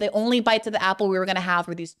also knew that the only bites of the apple we were going to have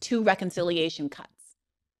were these 2 reconciliation cuts.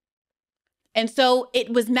 And so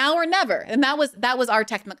it was now or never, and that was our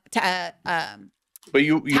tactical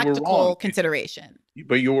consideration.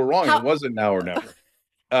 But you were wrong. It wasn't now or never.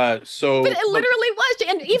 But it literally was.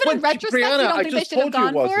 And even in retrospect, Brianna, you don't think they should have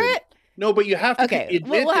gone for it? No, but you have to. Okay,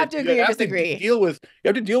 we'll have to agree or disagree. You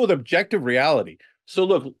have to deal with objective reality. So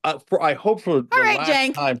look, I hope for the last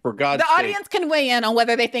Cenk, time, for God's sake. The audience can weigh in on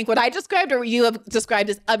whether they think what I described or what you have described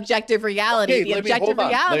as objective reality. Okay, the objective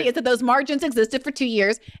reality is that those margins existed for 2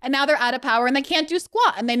 years, and now they're out of power and they can't do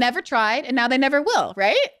squat, and they never tried, and now they never will,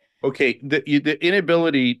 right? Okay, the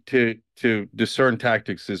inability to discern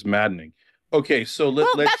tactics is maddening. Okay, so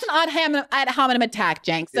let's. That's an ad hominem attack,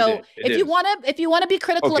 Cenk. So if you want to be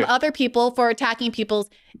critical of other people for attacking people's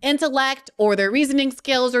intellect or their reasoning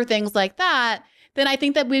skills or things like that, then I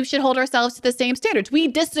think that we should hold ourselves to the same standards. We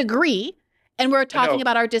disagree, and we're talking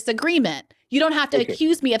about our disagreement. You don't have to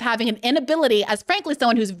accuse me of having an inability, as frankly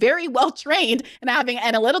someone who's very well trained and having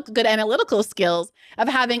good analytical skills, of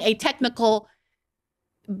having a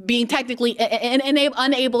being technically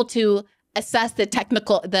unable to assess the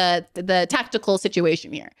tactical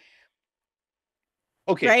situation here.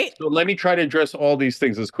 Okay, right? So let me try to address all these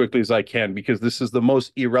things as quickly as I can, because this is the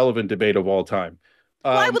most irrelevant debate of all time.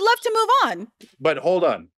 Well, I would love to move on. But hold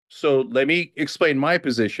on. So let me explain my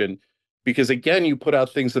position, because again, you put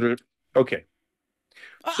out things that are okay.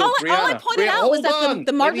 So, all I pointed out was that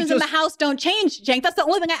the margins in the House don't change, Cenk. That's the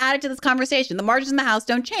only thing I added to this conversation. The margins in the House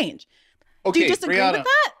don't change. Okay, do you disagree with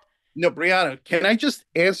that? No, Brianna, can I just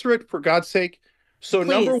answer it for God's sake? So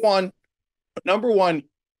Please. number one,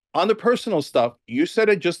 on the personal stuff, you said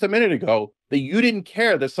it just a minute ago that you didn't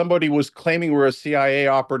care that somebody was claiming we're a CIA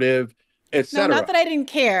operative, etc. No, not that I didn't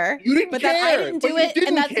care. You didn't but care. That I didn't do it, you didn't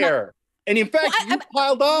and that's care. Not... And in fact, you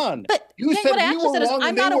piled on. But you Cenk, said what I we actually were said is wrong I'm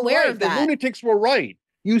and they not were aware right. of that. The lunatics were right.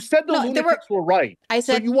 You said the lunatics were right. I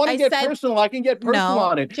said, so you want to get personal, I can get personal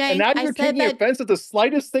on it. Cenk, and now you're taking offense at the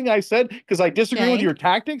slightest thing I said because I disagree with your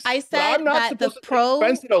tactics. I said I'm not that supposed to take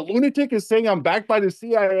offense that a lunatic is saying I'm backed by the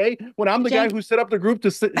CIA when I'm the guy who set up the group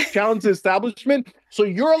to challenge the establishment. So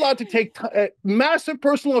you're allowed to take massive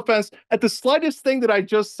personal offense at the slightest thing that I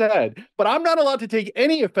just said. But I'm not allowed to take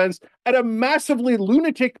any offense at a massively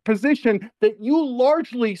lunatic position that you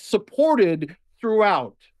largely supported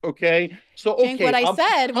throughout. Okay, so okay, Cenk, what I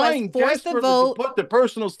said was force the vote. Put the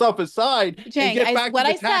personal stuff aside and get back to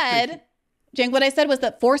the tactics. Cenk, what I said was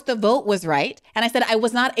that force the vote was right, and I said I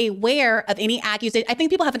was not aware of any accusation. I think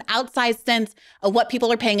people have an outsized sense of what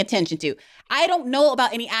people are paying attention to. I don't know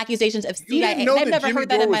about any accusations of CIA. I've never heard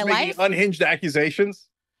that in my life. Unhinged accusations.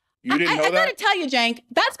 You didn't know that? I gotta tell you, Cenk,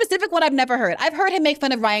 that specific one I've never heard. I've heard him make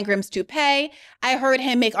fun of Ryan Grimm's toupee. I heard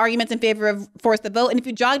him make arguments in favor of force the vote. And if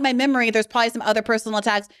you jog my memory, there's probably some other personal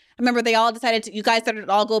attacks. I remember they all decided you guys started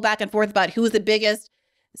to all go back and forth about who's the biggest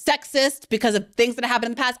sexist because of things that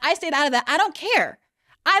happened in the past. I stayed out of that. I don't care.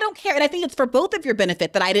 And I think it's for both of your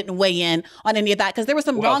benefit that I didn't weigh in on any of that, because there was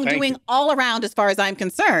some wrongdoing all around as far as I'm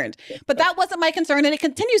concerned. But that wasn't my concern, and it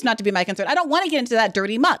continues not to be my concern. I don't want to get into that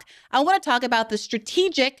dirty muck. I want to talk about the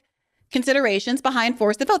strategic considerations behind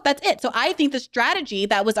force the vote. That's it. So I think the strategy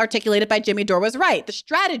that was articulated by Jimmy Dore was right. The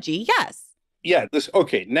strategy, yes. Yeah.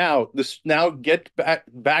 Now get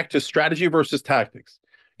back to strategy versus tactics.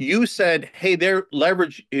 You said, hey, their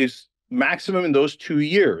leverage is maximum in those 2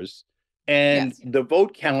 years, and the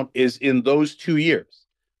vote count is in those 2 years.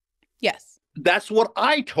 Yes. That's what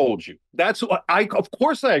I told you. Of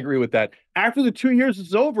course I agree with that. After the 2 years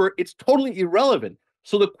is over, it's totally irrelevant.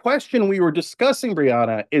 So the question we were discussing,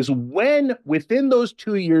 Brianna, is when within those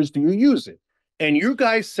 2 years do you use it? And you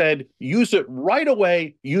guys said, use it right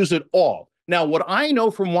away, use it all. Now, what I know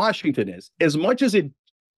from Washington is, as much as it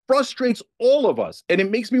frustrates all of us, and it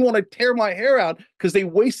makes me want to tear my hair out because they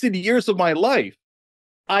wasted years of my life,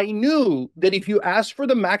 I knew that if you ask for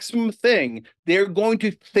the maximum thing, they're going to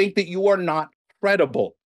think that you are not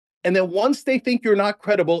credible. And then once they think you're not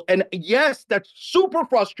credible, and yes, that's super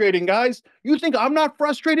frustrating, guys. You think I'm not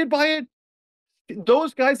frustrated by it?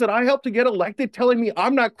 Those guys that I helped to get elected telling me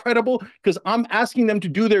I'm not credible because I'm asking them to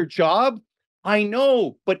do their job? I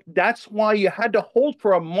know, but that's why you had to hold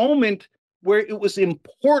for a moment where it was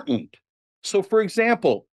important. So for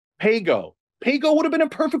example, PAYGO. PAYGO would have been a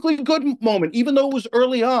perfectly good moment, even though it was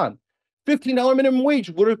early on. $15 minimum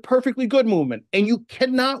wage would have been a perfectly good movement. And you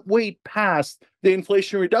cannot wait past the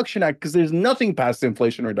Inflation Reduction Act because there's nothing past the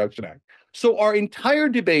Inflation Reduction Act. So our entire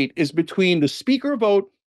debate is between the speaker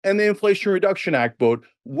vote and the Inflation Reduction Act vote.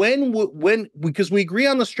 Because we agree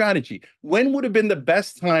on the strategy, when would have been the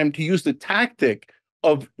best time to use the tactic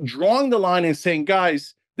of drawing the line and saying,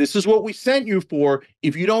 guys, this is what we sent you for.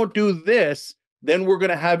 If you don't do this, then we're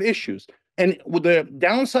going to have issues. And the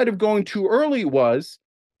downside of going too early was,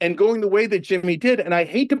 and going the way that Jimmy did, and I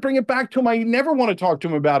hate to bring it back to him, I never want to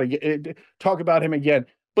talk about him again.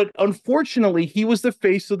 But unfortunately, he was the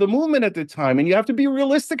face of the movement at the time, and you have to be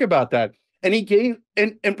realistic about that. And he gave,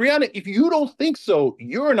 and Brianna, if you don't think so,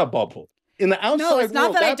 you're in a bubble. In the outside world, no, it's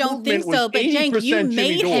not that I don't think so, but Cenk, you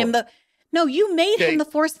made him the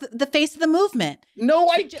face of the movement. No,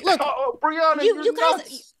 Brianna, you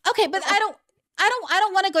guys. Okay, but I don't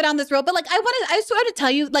want to go down this road, but I sort of tell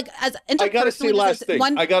you, as I gotta say last thing.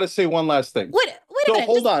 I gotta say one last thing. Wait a minute.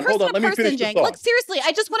 Hold on. Let me finish the thought. Seriously,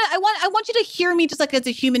 I want you to hear me just as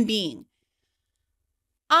a human being.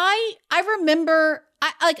 I remember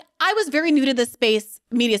I was very new to this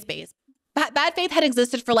media space. Bad Faith had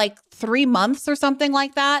existed for 3 months or something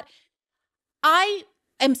like that. I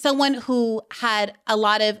am someone who had a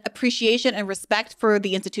lot of appreciation and respect for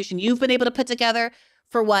the institution you've been able to put together,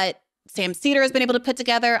 for what Sam Cedar has been able to put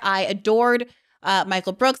together. I adored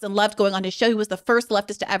Michael Brooks and loved going on his show. He was the first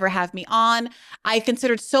leftist to ever have me on. I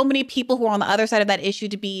considered so many people who are on the other side of that issue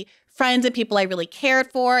to be friends and people I really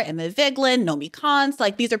cared for, Emma Vigeland, Nomi Kans.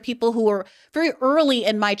 Like, these are people who were very early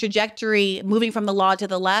in my trajectory, moving from the law to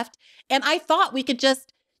the left. And I thought we could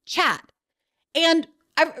just chat. And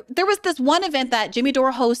there was this one event that Jimmy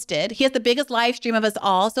Dore hosted. He has the biggest live stream of us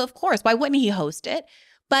all. So of course, why wouldn't he host it?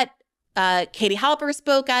 But Katie Halper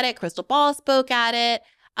spoke at it. Crystal Ball spoke at it.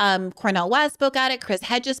 Cornel West spoke at it. Chris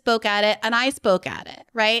Hedges spoke at it. And I spoke at it,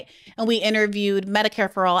 right? And we interviewed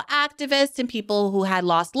Medicare for All activists and people who had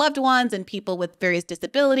lost loved ones and people with various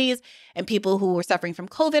disabilities and people who were suffering from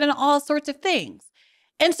COVID and all sorts of things.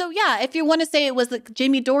 And so, yeah, if you want to say it was like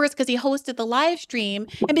Jimmy Dore's because he hosted the live stream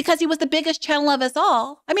and because he was the biggest channel of us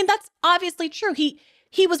all, I mean, that's obviously true.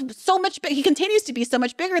 He was so much, he continues to be so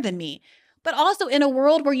much bigger than me. But also in a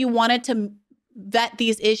world where you wanted to vet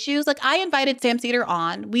these issues, like I invited Sam Cedar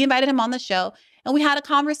on, we invited him on the show, and we had a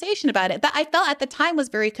conversation about it that I felt at the time was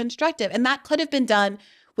very constructive. And that could have been done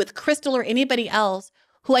with Crystal or anybody else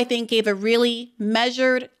who I think gave a really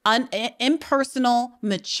measured, impersonal,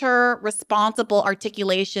 mature, responsible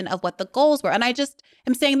articulation of what the goals were. And I just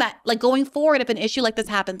am saying that, like, going forward, if an issue like this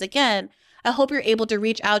happens again, I hope you're able to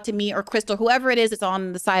reach out to me or Crystal, whoever it is that's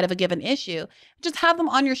on the side of a given issue, just have them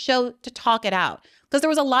on your show to talk it out. Because there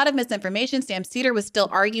was a lot of misinformation. Sam Cedar was still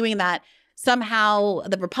arguing that somehow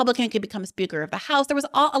the Republican could become Speaker of the House. There was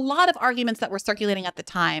a lot of arguments that were circulating at the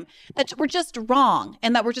time that were just wrong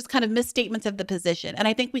and that were just kind of misstatements of the position. And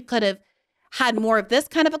I think we could have had more of this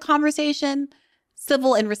kind of a conversation,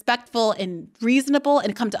 civil and respectful and reasonable,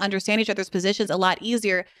 and come to understand each other's positions a lot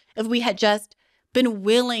easier if we had just been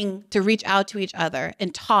willing to reach out to each other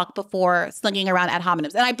and talk before slinging around ad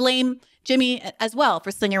hominems. And I blame Jimmy as well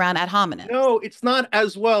for slinging around ad hominems. No, it's not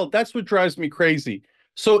as well. That's what drives me crazy.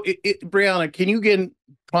 So, Brianna, can you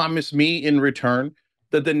promise me in return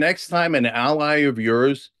that the next time an ally of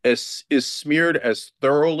yours is smeared as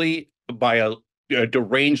thoroughly by a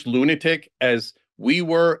deranged lunatic as we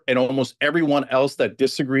were and almost everyone else that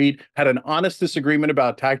disagreed, had an honest disagreement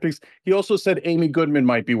about tactics? He also said Amy Goodman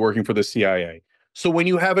might be working for the CIA. So when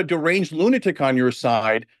you have a deranged lunatic on your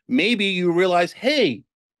side, maybe you realize, hey,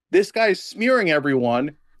 this guy's smearing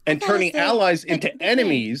everyone and turning allies into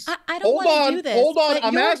enemies. I don't want to do this. Hold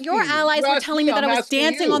on. Your allies were telling me that I was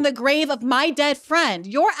dancing on the grave of my dead friend.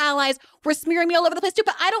 Your allies were smearing me all over the place too.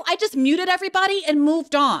 But I just muted everybody and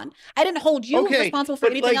moved on. I didn't hold you responsible for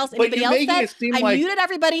anything else anybody else said. I muted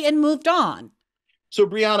everybody and moved on. So,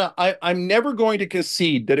 Brianna, I'm never going to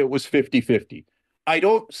concede that it was 50-50. I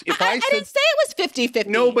didn't say it was 50-50.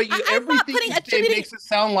 No, but everything you say makes it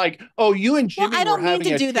sound like, oh, you and Jimmy I don't were mean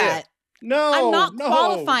to do that. No, I'm not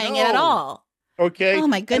qualifying it at all. Okay. Oh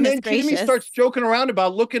my goodness and then gracious. Jimmy starts joking around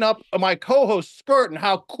about looking up my co-host's skirt and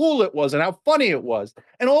how cool it was and how funny it was.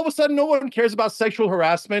 And all of a sudden, no one cares about sexual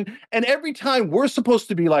harassment. And every time we're supposed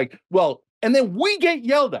to be like, well, and then we get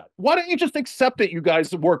yelled at. Why don't you just accept that you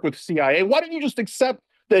guys work with CIA? Why don't you just accept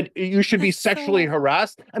that you should be sexually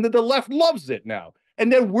harassed and that the left loves it now?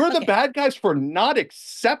 And then we're the bad guys for not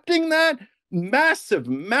accepting that? Massive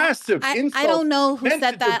insult. I don't know who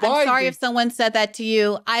said that. I'm sorry if someone said that to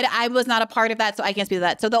you. I was not a part of that, so I can't speak to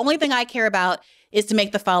that. So the only thing I care about is to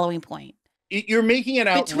make the following point. You're making an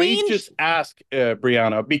outrageous ask,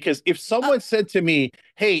 Brianna, because if someone said to me,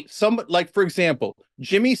 hey, for example,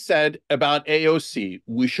 Jimmy said about AOC,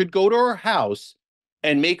 we should go to her house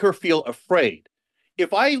and make her feel afraid.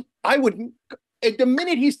 If I would... The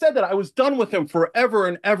minute he said that, I was done with him forever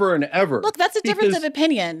and ever and ever. Look, that's a difference of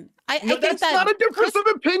opinion. I think that's not a difference of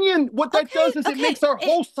opinion. What that does is it makes our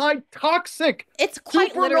whole side toxic. It's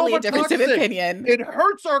quite literally a difference of opinion. It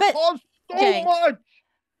hurts our cause so much.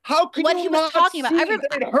 How could you not see that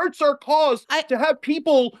it hurts our cause to have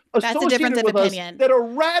people associated with us that are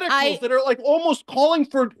radicals, that are like almost calling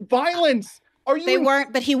for violence? They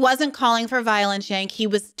weren't, but he wasn't calling for violence, Cenk. He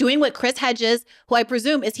was doing what Chris Hedges, who I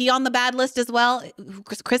presume, is he on the bad list as well?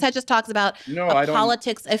 Chris Hedges talks about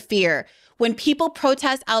politics of fear. When people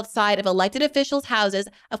protest outside of elected officials' houses,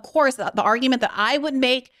 of course, the argument that I would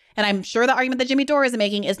make, and I'm sure the argument that Jimmy Dore is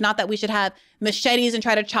making, is not that we should have machetes and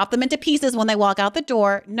try to chop them into pieces when they walk out the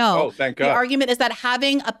door. No. Oh, thank God. The argument is that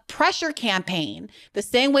having a pressure campaign, the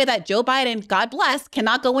same way that Joe Biden, God bless,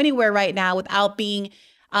 cannot go anywhere right now without being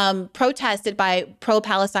protested by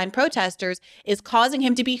pro-Palestine protesters, is causing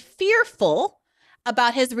him to be fearful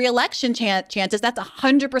about his reelection chances. That's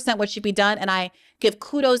 100% what should be done. And I give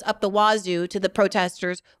kudos up the wazoo to the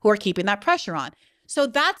protesters who are keeping that pressure on. So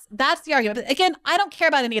that's the argument. But again, I don't care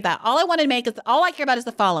about any of that. All I care about is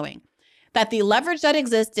the following: that the leverage that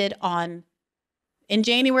existed in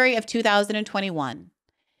January of 2021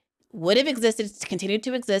 would have existed, continued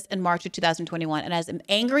to exist in March of 2021. And as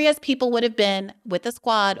angry as people would have been with the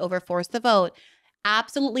squad over force the vote,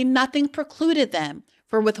 absolutely nothing precluded them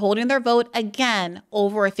from withholding their vote again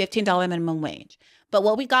over a $15 minimum wage. But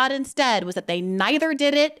what we got instead was that they neither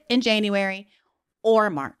did it in January or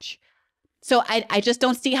March. So I just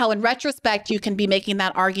don't see how in retrospect you can be making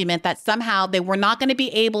that argument that somehow they were not going to be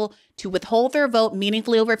able to withhold their vote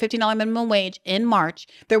meaningfully over a $15 minimum wage in March.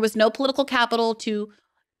 There was no political capital to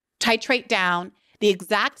titrate down. The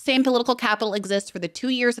exact same political capital exists for the 2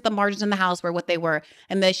 years that the margins in the House were what they were,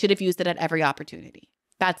 and they should have used it at every opportunity.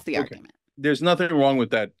 That's the argument. There's nothing wrong with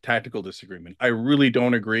that tactical disagreement. I really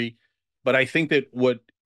don't agree, but I think that what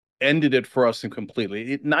ended it for us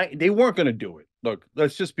completely, they weren't going to do it. Look,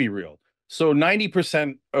 let's just be real. So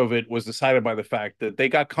 90% of it was decided by the fact that they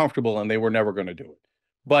got comfortable and they were never going to do it.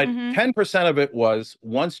 But 10% of it was,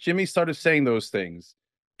 once Jimmy started saying those things,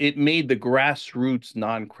 it made the grassroots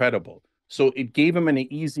non-credible. So it gave him an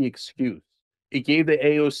easy excuse. It gave the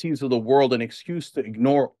AOCs of the world an excuse to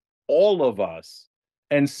ignore all of us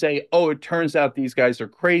and say, oh, it turns out these guys are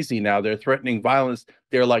crazy now. They're threatening violence.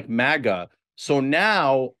 They're like MAGA. So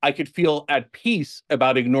now I could feel at peace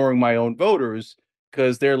about ignoring my own voters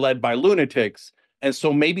because they're led by lunatics. And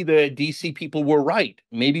so maybe the DC people were right.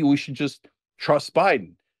 Maybe we should just trust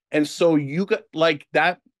Biden. And so you got like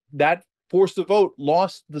that forced the vote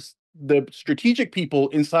lost the strategic people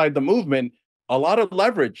inside the movement a lot of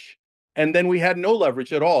leverage. And then we had no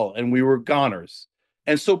leverage at all. And we were goners.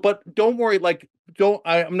 And so, but don't worry, like,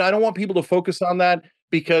 I don't want people to focus on that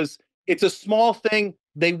because it's a small thing.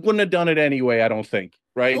 They wouldn't have done it anyway, I don't think.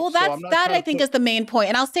 Right. Well, I think is the main point.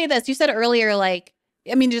 And I'll say this. You said earlier, like,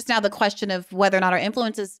 I mean, just now the question of whether or not our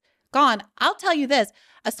influence is gone. I'll tell you this.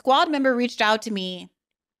 A squad member reached out to me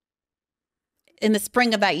in the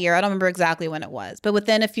spring of that year. I don't remember exactly when it was, but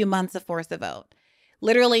within a few months of Force the Vote,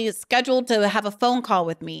 literally scheduled to have a phone call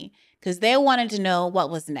with me because they wanted to know what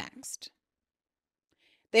was next.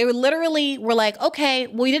 They were like, okay,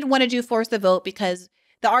 we didn't want to do Force the Vote because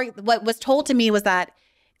what was told to me was that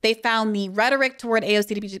they found the rhetoric toward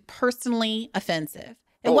AOC to be personally offensive.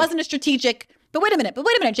 It wasn't a strategic. But wait a minute,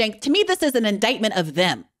 Cenk. To me, this is an indictment of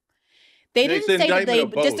them. They didn't say that they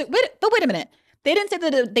but wait a minute. They didn't say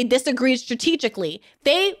that they disagreed strategically.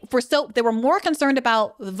 They were more concerned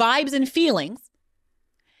about vibes and feelings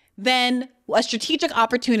than a strategic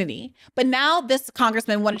opportunity. But now this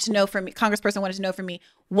congressperson wanted to know from me,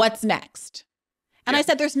 what's next? And I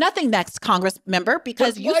said, there's nothing next, Congress member,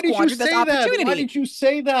 because you squandered this opportunity. Why did you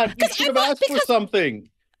say that? You should have asked for something.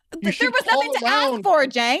 There was nothing to ask for,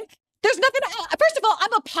 Cenk. There's nothing. First of all,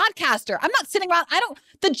 I'm a podcaster. I'm not sitting around.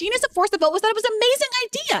 The genius of Force the Vote was that it was an amazing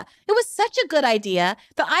idea. It was such a good idea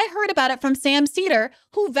that I heard about it from Sam Cedar,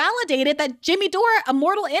 who validated that Jimmy Dore, a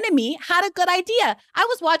mortal enemy, had a good idea. I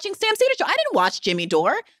was watching Sam Cedar show. I didn't watch Jimmy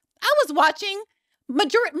Dore. I was watching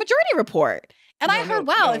Majority Report. And I heard,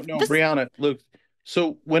 Brianna, look,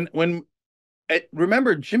 so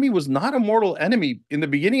remember, Jimmy was not a mortal enemy in the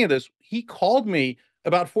beginning of this. He called me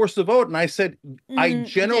about Force the Vote, and I said, I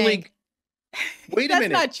generally... Wait a minute.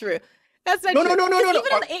 That's not true. That's not true. No.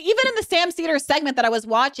 Even in the Sam Cedar segment that I was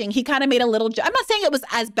watching, he kind of made a little... I'm not saying it was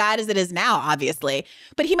as bad as it is now, obviously,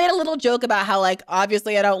 but he made a little joke about how, like,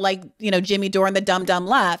 obviously I don't like, Jimmy Dore and the dumb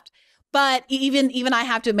left. But even I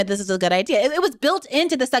have to admit this is a good idea. It was built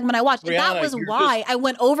into the segment I watched. Brianna, that was why I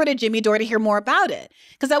went over to Jimmy Dore to hear more about it.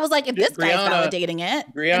 Because I was like, if this guy's validating it,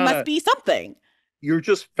 it must be something. You're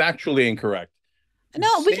just factually incorrect. No,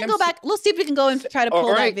 we can go back. Let's see if we can go and try to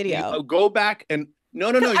pull that video. Go back and no,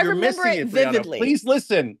 you're missing it, vividly.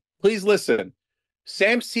 Brianna. Please listen.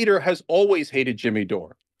 Sam Cedar has always hated Jimmy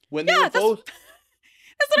Dore. When they were both.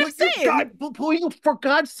 That's what I'm saying. For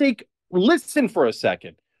God's sake, listen for a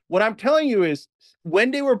second. What I'm telling you is,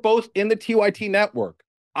 when they were both in the TYT network,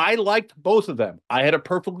 I liked both of them. I had a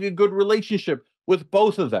perfectly good relationship with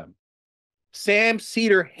both of them. Sam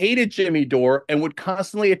Cedar hated Jimmy Dore and would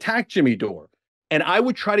constantly attack Jimmy Dore. And I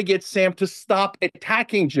would try to get Sam to stop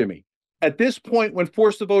attacking Jimmy. At this point, when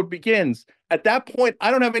Force the Vote begins, at that point,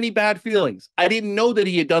 I don't have any bad feelings. I didn't know that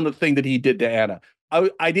he had done the thing that he did to Anna.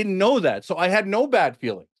 I didn't know that. So I had no bad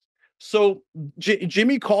feelings. So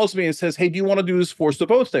Jimmy calls me and says, hey, do you want to do this Force the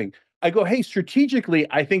Vote thing? I go, hey, strategically,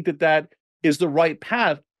 I think that is the right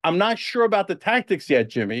path. I'm not sure about the tactics yet,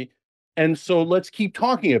 Jimmy. And so let's keep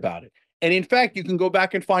talking about it. And in fact, you can go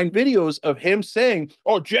back and find videos of him saying,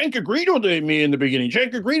 oh, Cenk agreed with me in the beginning.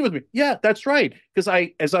 Cenk agreed with me. Yeah, that's right. Because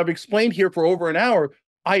as I've explained here for over an hour,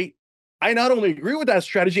 I not only agree with that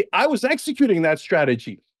strategy, I was executing that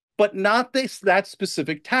strategy, but not that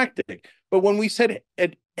specific tactic. But when we said,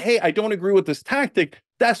 hey, I don't agree with this tactic,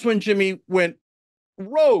 that's when Jimmy went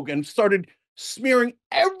rogue and started smearing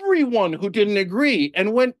everyone who didn't agree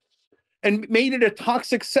and went and made it a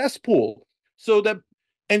toxic cesspool. So that,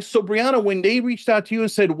 and so Brianna, when they reached out to you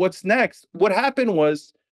and said, what's next? What happened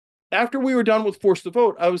was, after we were done with Force the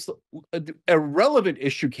Vote, a relevant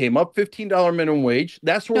issue came up, $15 minimum wage.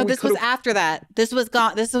 That's where this was after that. This was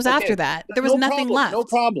gone. This was after that. There was nothing left.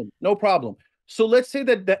 No problem. So let's say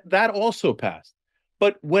that also passed.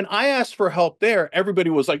 But when I asked for help there,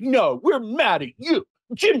 everybody was like, no, we're mad at you.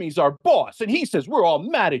 Jimmy's our boss, and he says we're all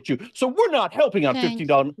mad at you. So we're not helping on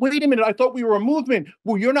 $15. Wait a minute, I thought we were a movement.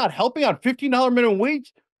 Well, you're not helping on $15 minimum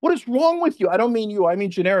wage? What is wrong with you? I don't mean you, I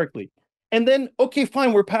mean generically. And then, okay,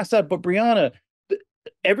 fine, we're past that. But Brianna,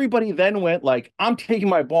 everybody then went like, I'm taking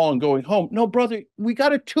my ball and going home. No, brother, we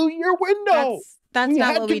got a 2-year window. That's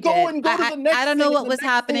not what we did. I don't know what was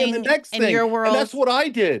happening in your world. And that's what I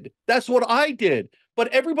did. But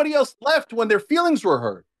everybody else left when their feelings were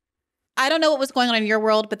hurt. I don't know what was going on in your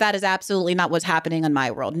world, but that is absolutely not what's happening in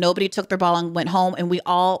my world. Nobody took their ball and went home, and we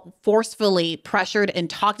all forcefully pressured and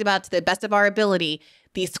talked about, to the best of our ability,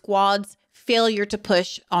 the squad's failure to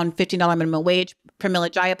push on $15 minimum wage, Pramila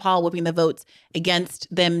Jayapal whipping the votes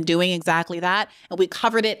against them doing exactly that. And we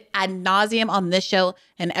covered it ad nauseum on this show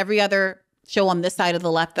and every other show on this side of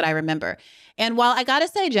the left that I remember. And while I got to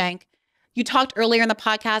say, Cenk, you talked earlier in the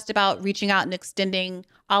podcast about reaching out and extending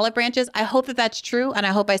olive branches. I hope that that's true, and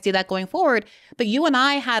I hope I see that going forward. But you and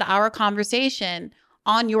I had our conversation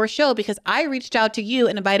on your show because I reached out to you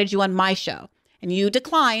and invited you on my show. And you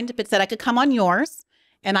declined, but said I could come on yours.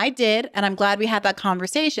 And I did, and I'm glad we had that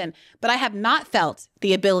conversation. But I have not felt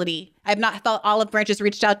the ability. I have not felt olive branches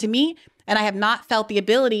reached out to me, and I have not felt the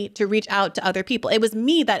ability to reach out to other people. It was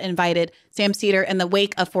me that invited Sam Seder in the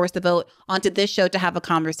wake of Force the Vote onto this show to have a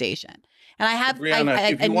conversation. And I have,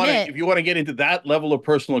 Brianna, if you want to get into that level of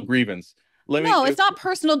personal grievance, it's not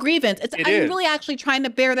personal grievance. I'm really actually trying to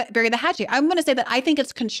bury the hatchet. I'm going to say that I think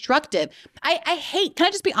it's constructive. I hate, can I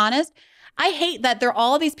just be honest? I hate that there are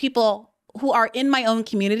all these people who are in my own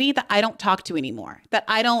community that I don't talk to anymore, that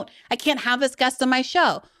I can't have as guests on my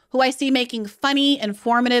show, who I see making funny,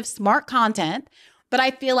 informative, smart content, but I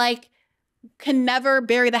feel like can never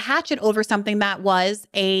bury the hatchet over something that was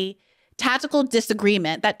a tactical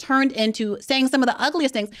disagreement that turned into saying some of the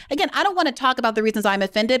ugliest things. Again, I don't want to talk about the reasons I'm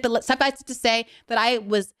offended, but suffice it to say that I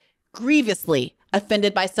was grievously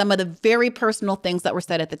offended by some of the very personal things that were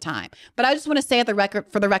said at the time. But I just want to say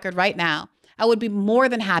for the record right now, I would be more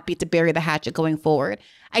than happy to bury the hatchet going forward.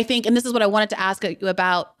 I think, and this is what I wanted to ask you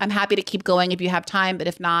about, I'm happy to keep going if you have time, but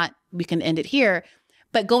if not, we can end it here.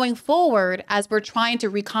 But going forward, as we're trying to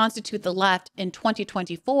reconstitute the left in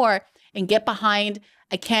 2024 and get behind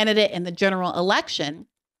a candidate in the general election,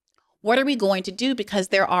 what are we going to do? Because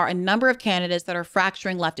there are a number of candidates that are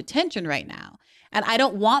fracturing left attention right now. And I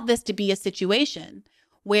don't want this to be a situation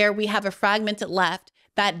where we have a fragmented left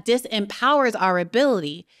that disempowers our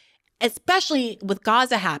ability, especially with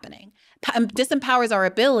Gaza happening, disempowers our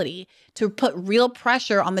ability to put real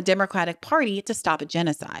pressure on the Democratic Party to stop a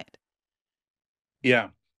genocide. Yeah.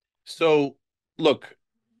 So, look,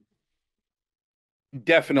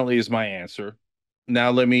 definitely is my answer.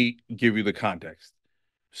 Now, let me give you the context.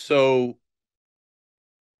 So,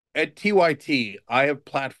 at TYT, I have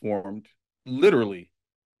platformed literally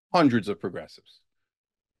hundreds of progressives,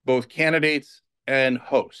 both candidates and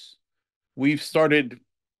hosts. We've started,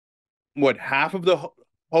 half of the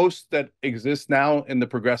hosts that exist now in the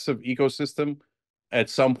progressive ecosystem at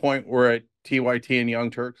some point were at TYT and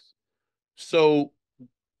Young Turks. So,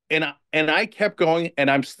 and I kept going, and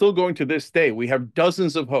I'm still going to this day. We have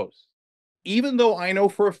dozens of hosts, even though I know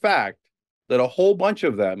for a fact that a whole bunch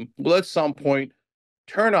of them will at some point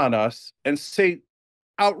turn on us and say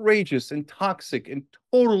outrageous and toxic and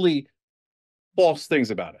totally false things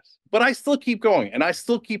about us. But I still keep going, and I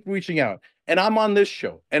still keep reaching out. And I'm on this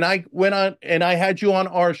show, and I went on, and I had you on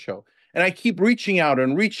our show, and I keep reaching out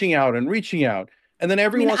and reaching out and reaching out. And then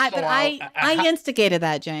every once in a while, I instigated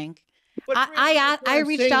that, Cenk. I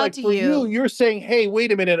reached out to you. You're saying, hey,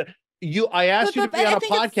 wait a minute. I asked you to be on a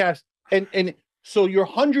podcast, and so your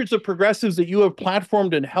hundreds of progressives that you have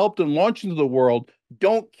platformed and helped and launched into the world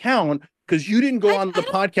don't count because you didn't go on the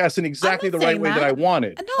podcast in exactly the right way that I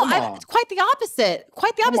wanted. No, it's quite the opposite.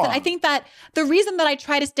 Quite the opposite. I think that the reason that I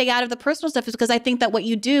try to stay out of the personal stuff is because I think that what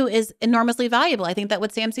you do is enormously valuable. I think that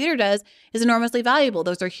what Sam Seder does is enormously valuable.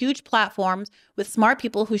 Those are huge platforms with smart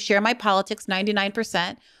people who share my politics,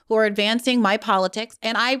 99%, who are advancing my politics.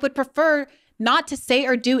 And I would prefer not to say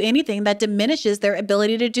or do anything that diminishes their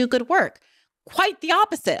ability to do good work. Quite the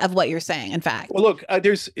opposite of what you're saying, in fact. Well, look, with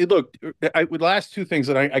the last two things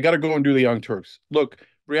that I got to go and do the Young Turks. Look,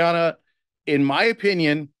 Brianna, in my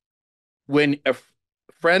opinion, when a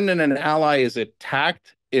friend and an ally is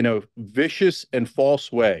attacked in a vicious and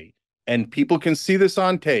false way, and people can see this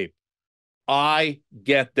on tape, I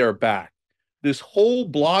get their back. This whole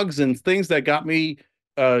blogs and things that got me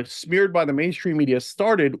smeared by the mainstream media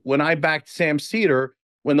started when I backed Sam Cedar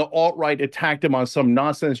when the alt-right attacked him on some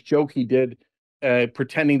nonsense joke he did,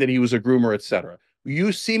 pretending that he was a groomer, etc.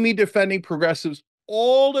 You see me defending progressives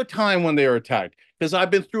all the time when they are attacked, because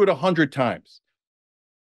I've been through it 100 times.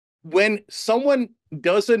 When someone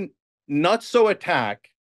doesn't nutso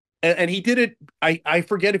attack, and he did it, I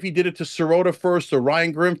forget if he did it to Sirota first or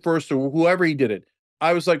Ryan Grimm first or whoever he did it,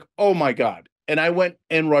 I was like, oh my God. And I went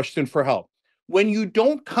and rushed in for help. When you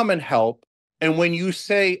don't come and help, and when you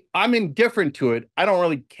say, I'm indifferent to it, I don't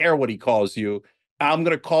really care what he calls you, I'm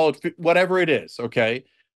going to call it whatever it is, okay?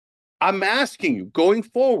 I'm asking you, going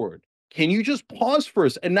forward, can you just pause for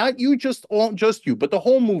us? And not you, just you, but the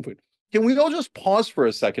whole movement. Can we all just pause for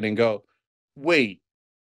a second and go, wait,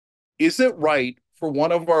 is it right for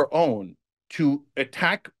one of our own to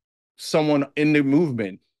attack someone in the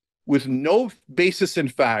movement with no basis in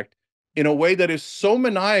fact, in a way that is so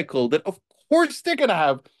maniacal that of course they're going to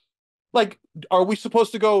have, like, are we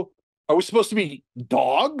supposed to be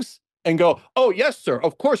dogs and go, oh, yes, sir,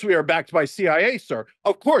 of course we are backed by CIA, sir,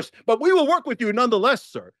 of course, but we will work with you nonetheless,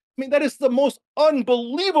 sir. I mean, that is the most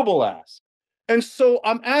unbelievable ask. And so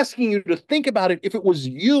I'm asking you to think about it if it was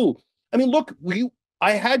you. I mean, look,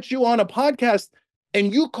 I had you on a podcast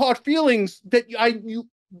and you caught feelings that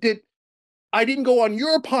I didn't go on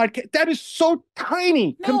your podcast. That is so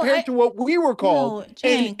tiny compared to what we were called. No,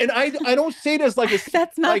 Cenk. And I don't say it as like a...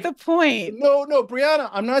 That's not the point. No, Brianna,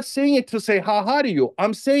 I'm not saying it to say ha-ha to you.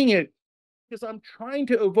 I'm saying it because I'm trying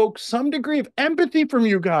to evoke some degree of empathy from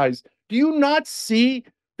you guys. Do you not see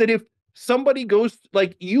that if somebody goes,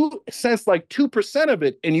 like, you sense like 2% of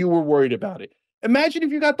it and you were worried about it? Imagine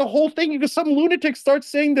if you got the whole thing, because some lunatic starts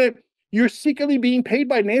saying that you're secretly being paid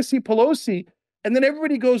by Nancy Pelosi. And then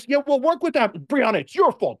everybody goes, yeah, well, work with that. Brianna, it's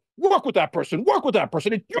your fault. Work with that person. Work with that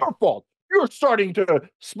person. It's your fault. You're starting to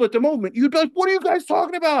split the movement. You'd be like, what are you guys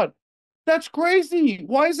talking about? That's crazy.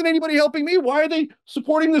 Why isn't anybody helping me? Why are they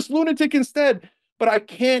supporting this lunatic instead? But I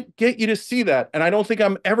can't get you to see that. And I don't think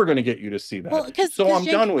I'm ever going to get you to see that. Well, so I'm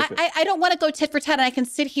done with it. I don't want to go tit for tat. And I can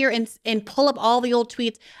sit here and pull up all the old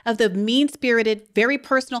tweets of the mean-spirited, very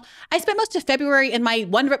personal. I spent most of February in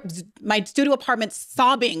my studio apartment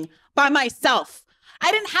sobbing by myself.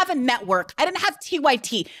 I didn't have a network. I didn't have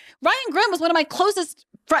TYT. Ryan Grimm was one of my closest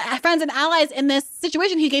friends and allies in this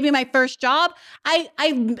situation. He gave me my first job. I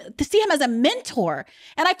see him as a mentor.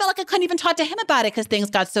 And I felt like I couldn't even talk to him about it because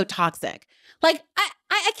things got so toxic. Like,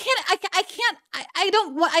 I can't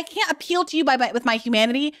appeal to you with my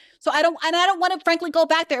humanity. So I don't want to frankly go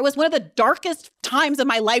back there. It was one of the darkest times of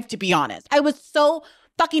my life, to be honest. I was so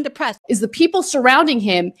fucking depressed. Is the people surrounding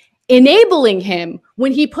him enabling him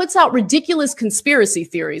when he puts out ridiculous conspiracy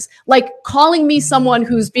theories, like calling me someone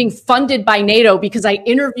who's being funded by NATO because I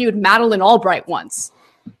interviewed Madeleine Albright once.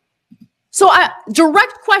 So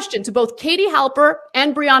direct question to both Katie Halper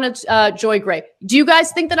and Brianna Joy Gray. Do you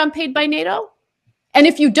guys think that I'm paid by NATO? And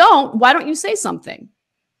if you don't, why don't you say something?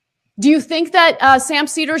 Do you think that Sam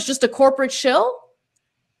Cedar is just a corporate shill?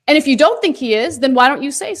 And if you don't think he is, then why don't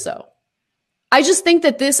you say so? I just think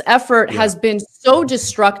that this effort has been so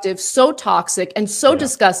destructive, so toxic, and so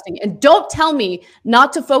disgusting. And don't tell me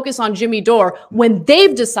not to focus on Jimmy Dore when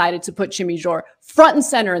they've decided to put Jimmy Dore front and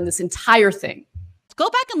center in this entire thing. Go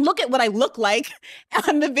back and look at what I look like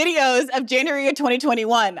on the videos of January of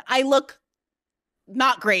 2021. I look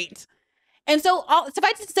not great. And so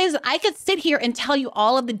suffice it to say is that I could sit here and tell you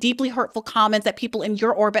all of the deeply hurtful comments that people in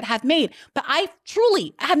your orbit have made, but I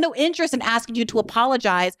truly have no interest in asking you to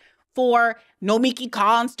apologize for Nomiki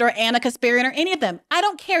Konst or Anna Kasparian or any of them. I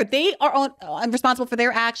don't care. They are responsible for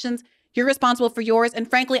their actions. You're responsible for yours. And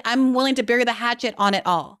frankly, I'm willing to bury the hatchet on it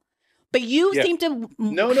all. But you seem to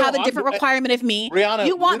have a different requirement of me. Brianna,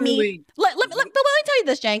 you want me. Let me tell you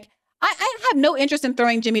this, Cenk. I have no interest in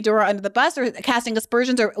throwing Jimmy Dore under the bus or casting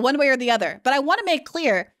aspersions or one way or the other. But I want to make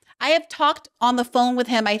clear, I have talked on the phone with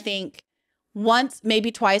him, I think, once,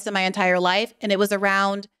 maybe twice in my entire life. And it was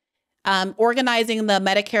around organizing the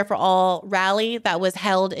Medicare for All rally that was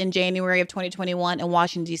held in January of 2021 in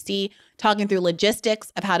Washington, D.C., talking through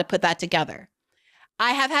logistics of how to put that together.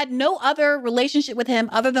 I have had no other relationship with him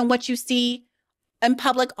other than what you see in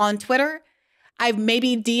public on Twitter. I've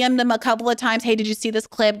maybe DM'd him a couple of times. Hey, did you see this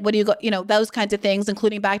clip? What do you go? You know, those kinds of things,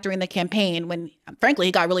 including back during the campaign when, frankly,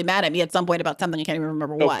 he got really mad at me at some point about something. I can't even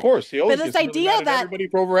remember what. Of course, he always but this gets idea really mad at everybody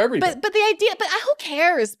for over everything. But the idea, who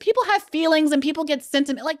cares? People have feelings and people get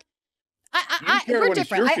sentiment. Like, we're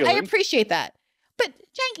different. I appreciate that. But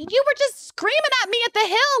Cenk, you were just screaming at me at the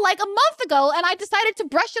Hill like a month ago, and I decided to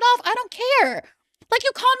brush it off. I don't care. Like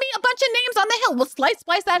you called me a bunch of names on the Hill. We'll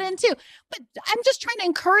splice that in too. But I'm just trying to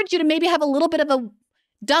encourage you to maybe have a little bit of a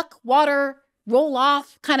duck water roll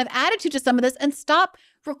off kind of attitude to some of this and stop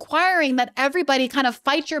requiring that everybody kind of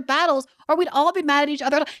fight your battles or we'd all be mad at each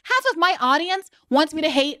other. Half of my audience wants me to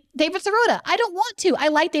hate David Sirota. I don't want to. I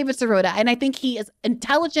like David Sirota and I think he is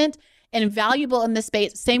intelligent and valuable in this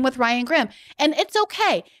space. Same with Ryan Grimm. And it's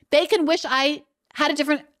okay. They can wish I had a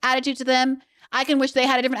different attitude to them. I can wish they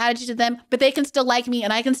had a different attitude to them, but they can still like me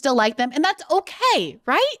and I can still like them. And that's okay,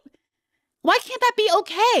 right? Why can't that be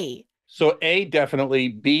okay? So A, definitely.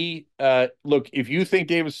 B, look, if you think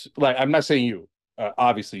Davis, like, I'm not saying you,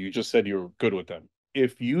 obviously, you just said you're good with them.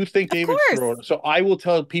 If you think David Sirota, so I will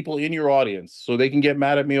tell people in your audience so they can get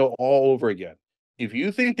mad at me all over again. If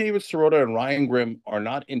you think David Sirota and Ryan Grimm are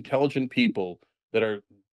not intelligent people that are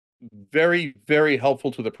very, very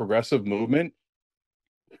helpful to the progressive movement,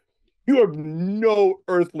 you have no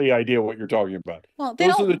earthly idea what you're talking about. Well, they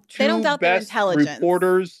don't doubt their intelligence.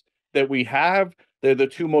 Reporters that we have. They're the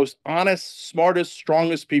two most honest, smartest,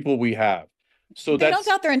 strongest people we have. So they don't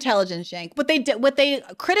doubt their intelligence, Cenk. What they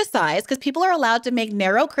criticize, because people are allowed to make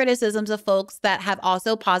narrow criticisms of folks that have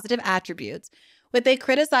also positive attributes. What they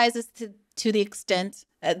criticize is to the extent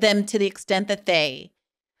that they,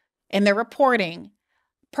 in their reporting,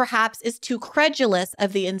 perhaps is too credulous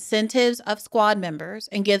of the incentives of squad members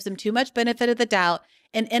and gives them too much benefit of the doubt,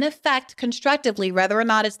 and in effect, constructively, whether or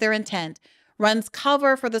not it's their intent, runs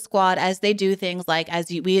cover for the squad as they do things like,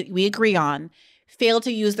 we agree on, fail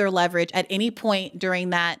to use their leverage at any point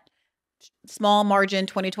during that small margin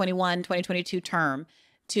 2021, 2022 term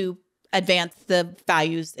to advance the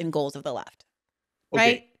values and goals of the left.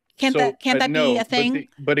 Right? Okay. Can't that be a thing?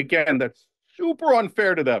 But again, that's super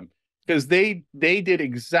unfair to them because they did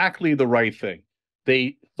exactly the right thing.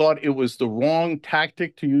 They thought it was the wrong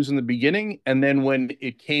tactic to use in the beginning. And then when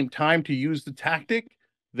it came time to use the tactic,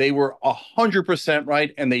 they were 100%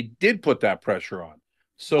 right, and they did put that pressure on.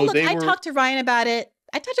 So look, I talked to Ryan about it.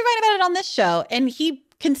 I talked to Ryan about it on this show, and he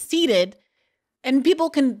conceded. And people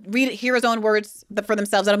can hear his own words for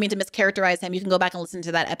themselves. I don't mean to mischaracterize him. You can go back and listen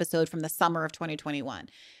to that episode from the summer of 2021.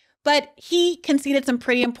 But he conceded some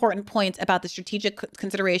pretty important points about the strategic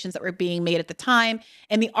considerations that were being made at the time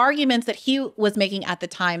and the arguments that he was making at the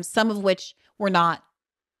time, some of which were not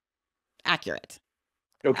accurate.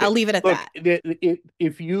 Okay. I'll leave it at that.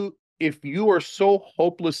 If you are so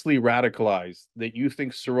hopelessly radicalized that you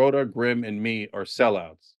think Sirota, Grimm, and me are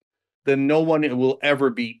sellouts, then no one will ever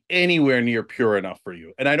be anywhere near pure enough for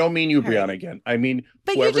you. And I don't mean you, Brianna, again. I mean,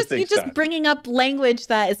 but you're just bringing up language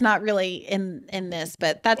that is not really in this,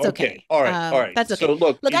 but that's okay. All right. That's okay. So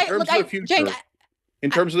look, in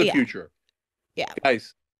terms of the future,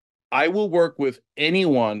 guys, I will work with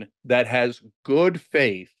anyone that has good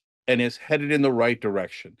faith and is headed in the right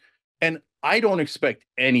direction. And I don't expect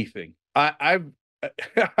anything. I've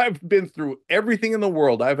been through everything in the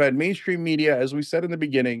world. I've had mainstream media, as we said in the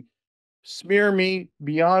beginning, smear me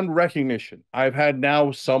beyond recognition. I've had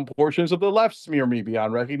now some portions of the left smear me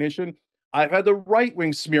beyond recognition. I've had the right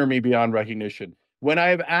wing smear me beyond recognition. When I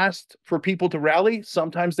have asked for people to rally,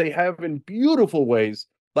 sometimes they have in beautiful ways,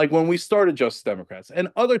 like when we started Just Democrats, and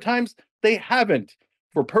other times they haven't,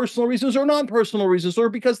 for personal reasons or non-personal reasons, or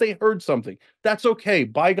because they heard something. That's okay.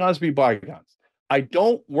 Bygones be bygones. I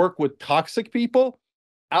don't work with toxic people.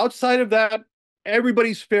 Outside of that,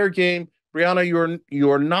 everybody's fair game. Brianna,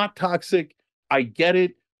 you're not toxic. I get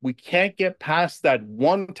it. We can't get past that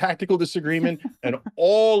one tactical disagreement and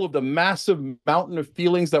all of the massive mountain of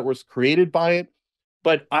feelings that was created by it.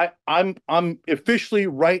 But I'm officially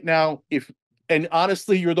right now, and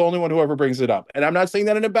honestly, you're the only one who ever brings it up. And I'm not saying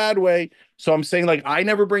that in a bad way. So I'm saying, like, I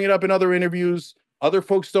never bring it up in other interviews. Other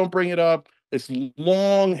folks don't bring it up. It's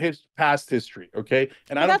long past history, okay?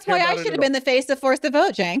 And that's why I should have been the face that forced the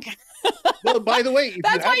vote, Cenk. Well, by the way,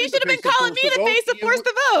 that's why you should have been calling me the face that forced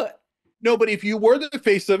the vote. No, but if you were the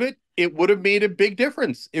face of it, it would have made a big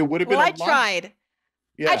difference. It would have been. Well, I tried.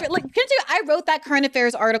 Yeah. I wrote that current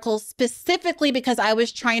affairs article specifically because I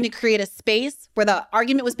was trying to create a space where the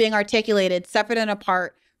argument was being articulated separate and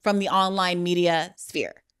apart from the online media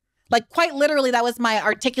sphere. Like, quite literally, that was my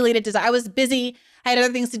articulated desire. I was busy. I had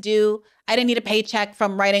other things to do. I didn't need a paycheck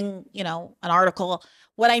from writing, an article.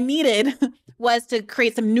 What I needed was to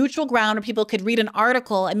create some neutral ground where people could read an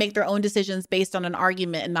article and make their own decisions based on an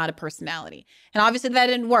argument and not a personality. And obviously that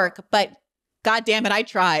didn't work, but God damn it, I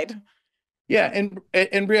tried. Yeah, and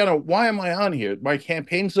Brianna, why am I on here? My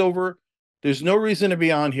campaign's over. There's no reason to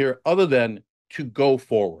be on here other than to go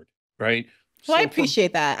forward, right? Well, I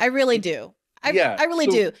appreciate that. I really do. I really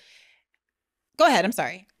do. Go ahead. I'm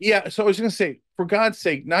sorry. Yeah, so I was going to say, for God's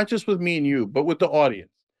sake, not just with me and you, but with the audience,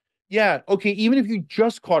 Yeah, okay, even if you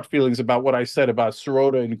just caught feelings about what I said about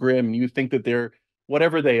Sirota and Grimm, and you think that they're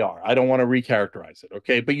whatever they are, I don't want to recharacterize it,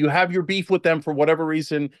 okay? But you have your beef with them for whatever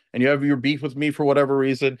reason, and you have your beef with me for whatever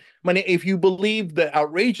reason. I mean, if you believe the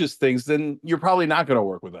outrageous things, then you're probably not going to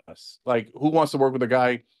work with us. Like, who wants to work with a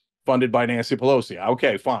guy funded by Nancy Pelosi?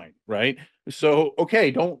 Okay, fine, right? So,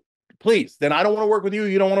 okay, don't, please, then I don't want to work with you.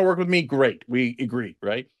 You don't want to work with me. Great, we agree,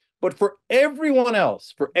 right? But for everyone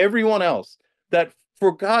else, that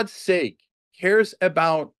for God's sake cares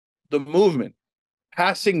about the movement,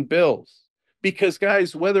 passing bills. Because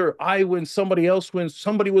guys, whether I win, somebody else wins,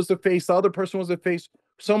 somebody was the face, the other person was the face,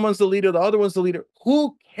 someone's the leader, the other one's the leader.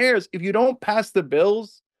 Who cares? If you don't pass the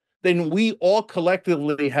bills, then we all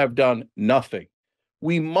collectively have done nothing.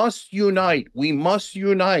 We must unite. We must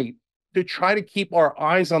unite to try to keep our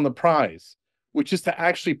eyes on the prize, which is to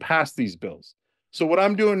actually pass these bills. So what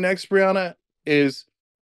I'm doing next, Brianna, is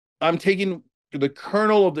I'm taking the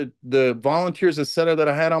kernel of the volunteers, et cetera, that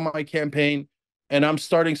I had on my campaign, and I'm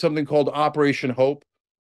starting something called Operation Hope.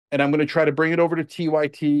 And I'm going to try to bring it over to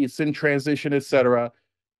TYT. It's in transition, et cetera.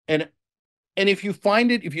 And if you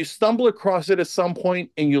find it, if you stumble across it at some point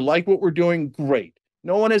and you like what we're doing, great.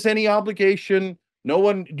 No one has any obligation. No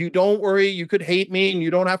one, you don't worry. You could hate me and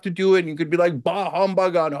you don't have to do it. And you could be like, bah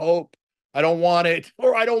humbug on Hope. I don't want it,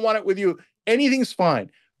 or I don't want it with you. Anything's fine.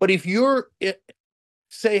 But if you're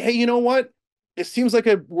say, hey, you know what? It seems like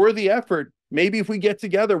a worthy effort. Maybe if we get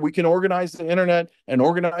together, we can organize the internet and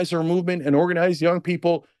organize our movement and organize young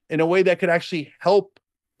people in a way that could actually help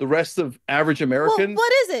the rest of average Americans. Well,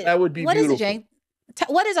 what is it? That would be beautiful. What is it, Cenk?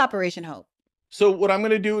 What is Operation Hope? So what I'm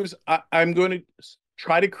going to do is I'm going to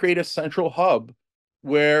try to create a central hub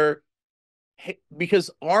where, because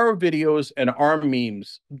our videos and our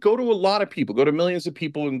memes go to a lot of people, go to millions of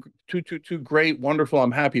people, and to great, wonderful,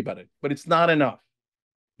 I'm happy about it, but it's not enough.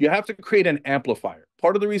 You have to create an amplifier.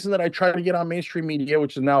 Part of the reason that I try to get on mainstream media,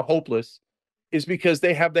 which is now hopeless, is because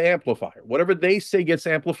they have the amplifier. Whatever they say gets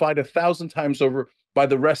amplified 1,000 times over by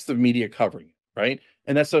the rest of media covering it, right?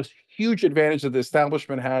 And that's a huge advantage that the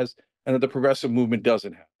establishment has and that the progressive movement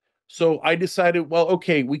doesn't have. So I decided, well,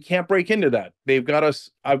 okay, we can't break into that. They've got us,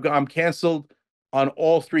 I'm canceled on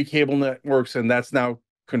all 3 cable networks, and that's now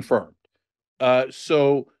confirmed.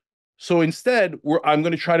 So instead, I'm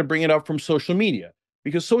going to try to bring it up from social media,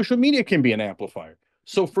 because social media can be an amplifier.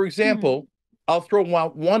 So, for example, I'll throw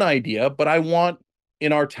out one idea, but I want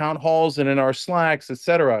in our town halls and in our Slacks, et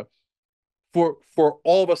cetera, for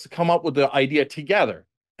all of us to come up with the idea together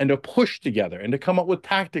and to push together and to come up with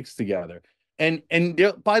tactics together. And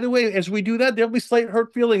by the way, as we do that, there'll be slight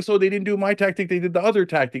hurt feelings. So they didn't do my tactic, they did the other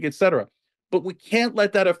tactic, et cetera. But we can't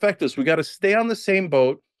let that affect us. We got to stay on the same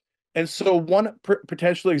boat. And so one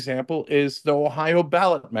potential example is the Ohio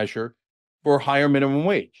ballot measure for higher minimum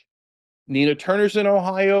wage. Nina Turner's in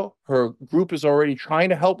Ohio. Her group is already trying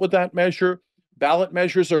to help with that measure. Ballot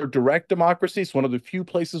measures are direct democracy. It's one of the few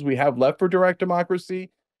places we have left for direct democracy,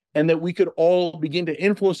 and that we could all begin to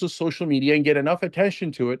influence the social media and get enough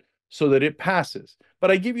attention to it so that it passes.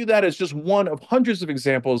 But I give you that as just one of hundreds of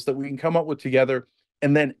examples that we can come up with together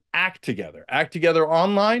and then act together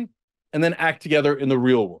online, and then act together in the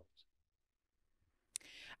real world.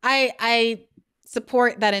 I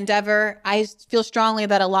support that endeavor. I feel strongly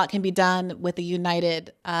that a lot can be done with a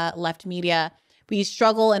united left media. We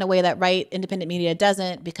struggle in a way that right independent media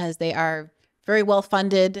doesn't, because they are very well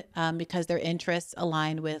funded, because their interests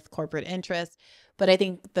align with corporate interests. But I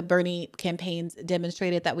think the Bernie campaigns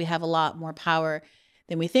demonstrated that we have a lot more power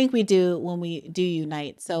than we think we do when we do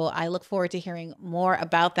unite. So I look forward to hearing more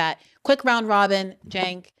about that. Quick round robin,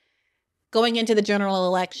 Cenk. Going into the general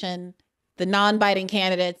election, the non-Biden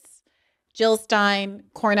candidates, Jill Stein,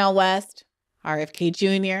 Cornel West, RFK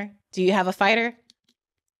Jr. Do you have a fighter?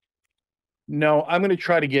 No, I'm going to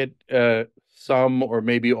try to get some or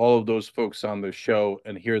maybe all of those folks on the show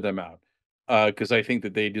and hear them out, because I think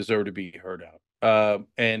that they deserve to be heard out.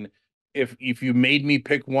 And if you made me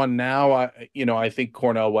pick one now, I think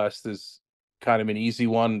Cornel West is kind of an easy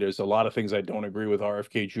one. There's a lot of things I don't agree with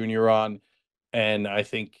RFK Jr. on, and I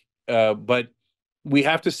think, but we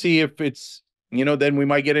have to see if it's, then we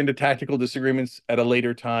might get into tactical disagreements at a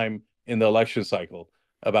later time in the election cycle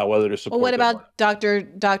about whether to support. Well, what about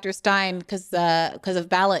Dr. Stein because of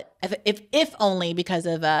ballot, if only because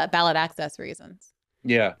of ballot access reasons?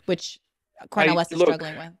 Yeah, which Cornel West is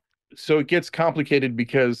struggling with. So it gets complicated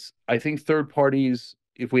because I think third parties,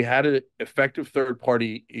 if we had an effective third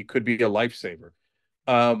party, it could be a lifesaver.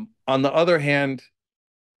 On the other hand,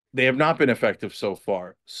 they have not been effective so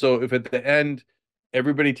far. So if at the end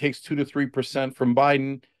everybody takes 2 to 3% from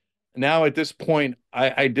Biden, now at this point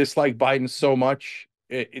I dislike Biden so much.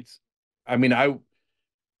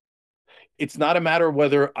 it's not a matter of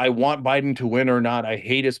whether I want Biden to win or not. I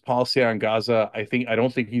hate his policy on Gaza. I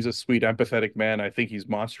don't think he's a sweet, empathetic man. I think he's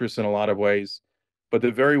monstrous in a lot of ways. But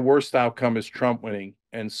the very worst outcome is Trump winning.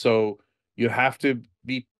 And so you have to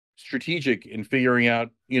be strategic in figuring out,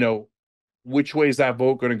 which way is that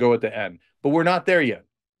vote going to go at the end. But we're not there yet.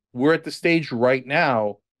 We're at the stage right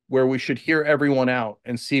now where we should hear everyone out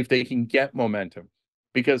and see if they can get momentum.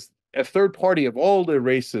 Because a third party of all the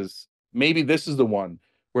races, maybe this is the one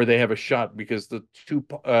where they have a shot, because the two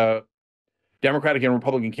Democratic and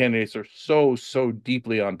Republican candidates are so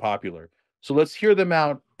deeply unpopular. So let's hear them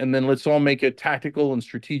out, and then let's all make a tactical and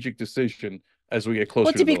strategitic decision as we get closer.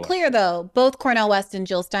 Well, to be clear, though, both Cornel West and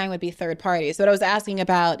Jill Stein would be third parties. So what I was asking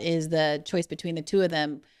about is the choice between the two of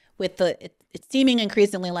them, with it's seeming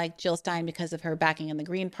increasingly like Jill Stein, because of her backing in the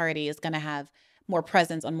Green Party, is going to have more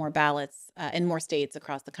presence on more ballots in more states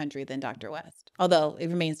across the country than Dr. West, although it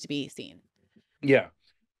remains to be seen. Yeah,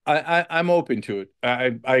 I'm open to it.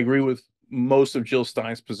 I agree with most of Jill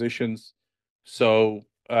Stein's positions, so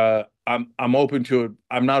I'm open to it.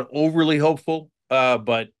 I'm not overly hopeful,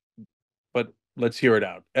 but let's hear it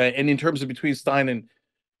out. And in terms of between Stein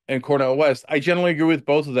and Cornel West, I generally agree with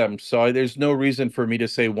both of them. So there's no reason for me to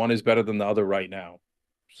say one is better than the other right now.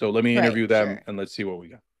 So let me interview them and let's see what we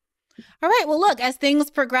got. All right. Well, look, as things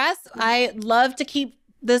progress, I love to keep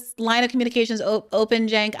this line of communications open,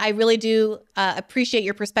 Cenk. I really do appreciate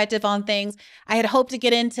your perspective on things. I had hoped to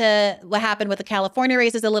get into what happened with the California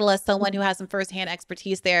races a little, as someone who has some firsthand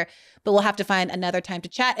expertise there, but we'll have to find another time to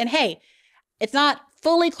chat. And hey, it's not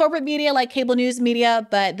fully corporate media like cable news media,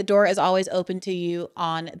 but the door is always open to you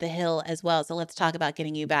on the Hill as well. So let's talk about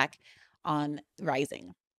getting you back on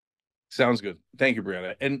Rising. Sounds good. Thank you,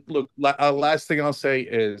 Brianna. And look, last thing I'll say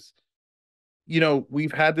is,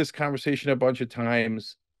 we've had this conversation a bunch of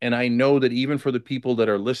times, and I know that even for the people that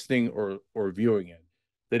are listening or viewing it,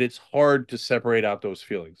 that it's hard to separate out those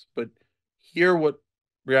feelings. But hear what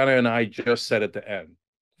Brianna and I just said at the end.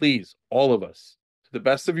 Please, all of us, to the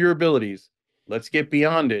best of your abilities, let's get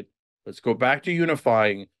beyond it. Let's go back to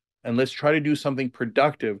unifying, and let's try to do something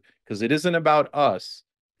productive, because it isn't about us.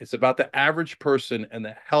 It's about the average person and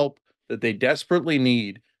the help that they desperately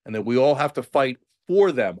need, and that we all have to fight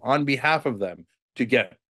for them, on behalf of them, to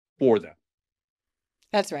get for them.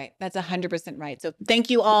 That's right. That's 100% right. So thank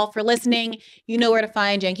you all for listening. You know where to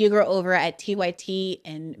find Cenk Uygur over at TYT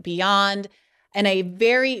and beyond. And a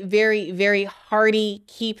very, very, very hearty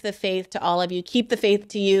keep the faith to all of you. Keep the faith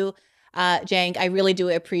to you, Cenk. I really do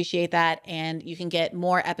appreciate that. And you can get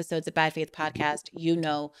more episodes of Bad Faith Podcast,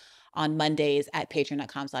 on Mondays at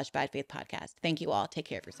patreon.com/badfaithpodcast. Thank you all. Take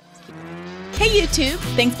care of yourselves. Hey, YouTube.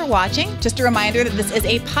 Thanks for watching. Just a reminder that this is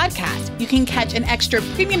a podcast. You can catch an extra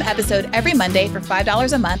premium episode every Monday for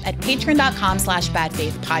 $5 a month at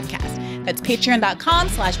patreon.com/badfaithpodcast. That's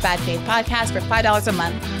patreon.com/badfaithpodcast for $5 a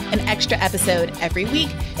month, an extra episode every week.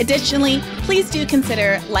 Additionally, please do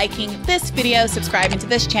consider liking this video, subscribing to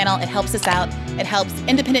this channel. It helps us out. It helps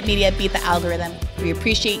independent media beat the algorithm. We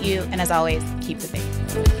appreciate you. And as always, keep the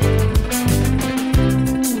faith.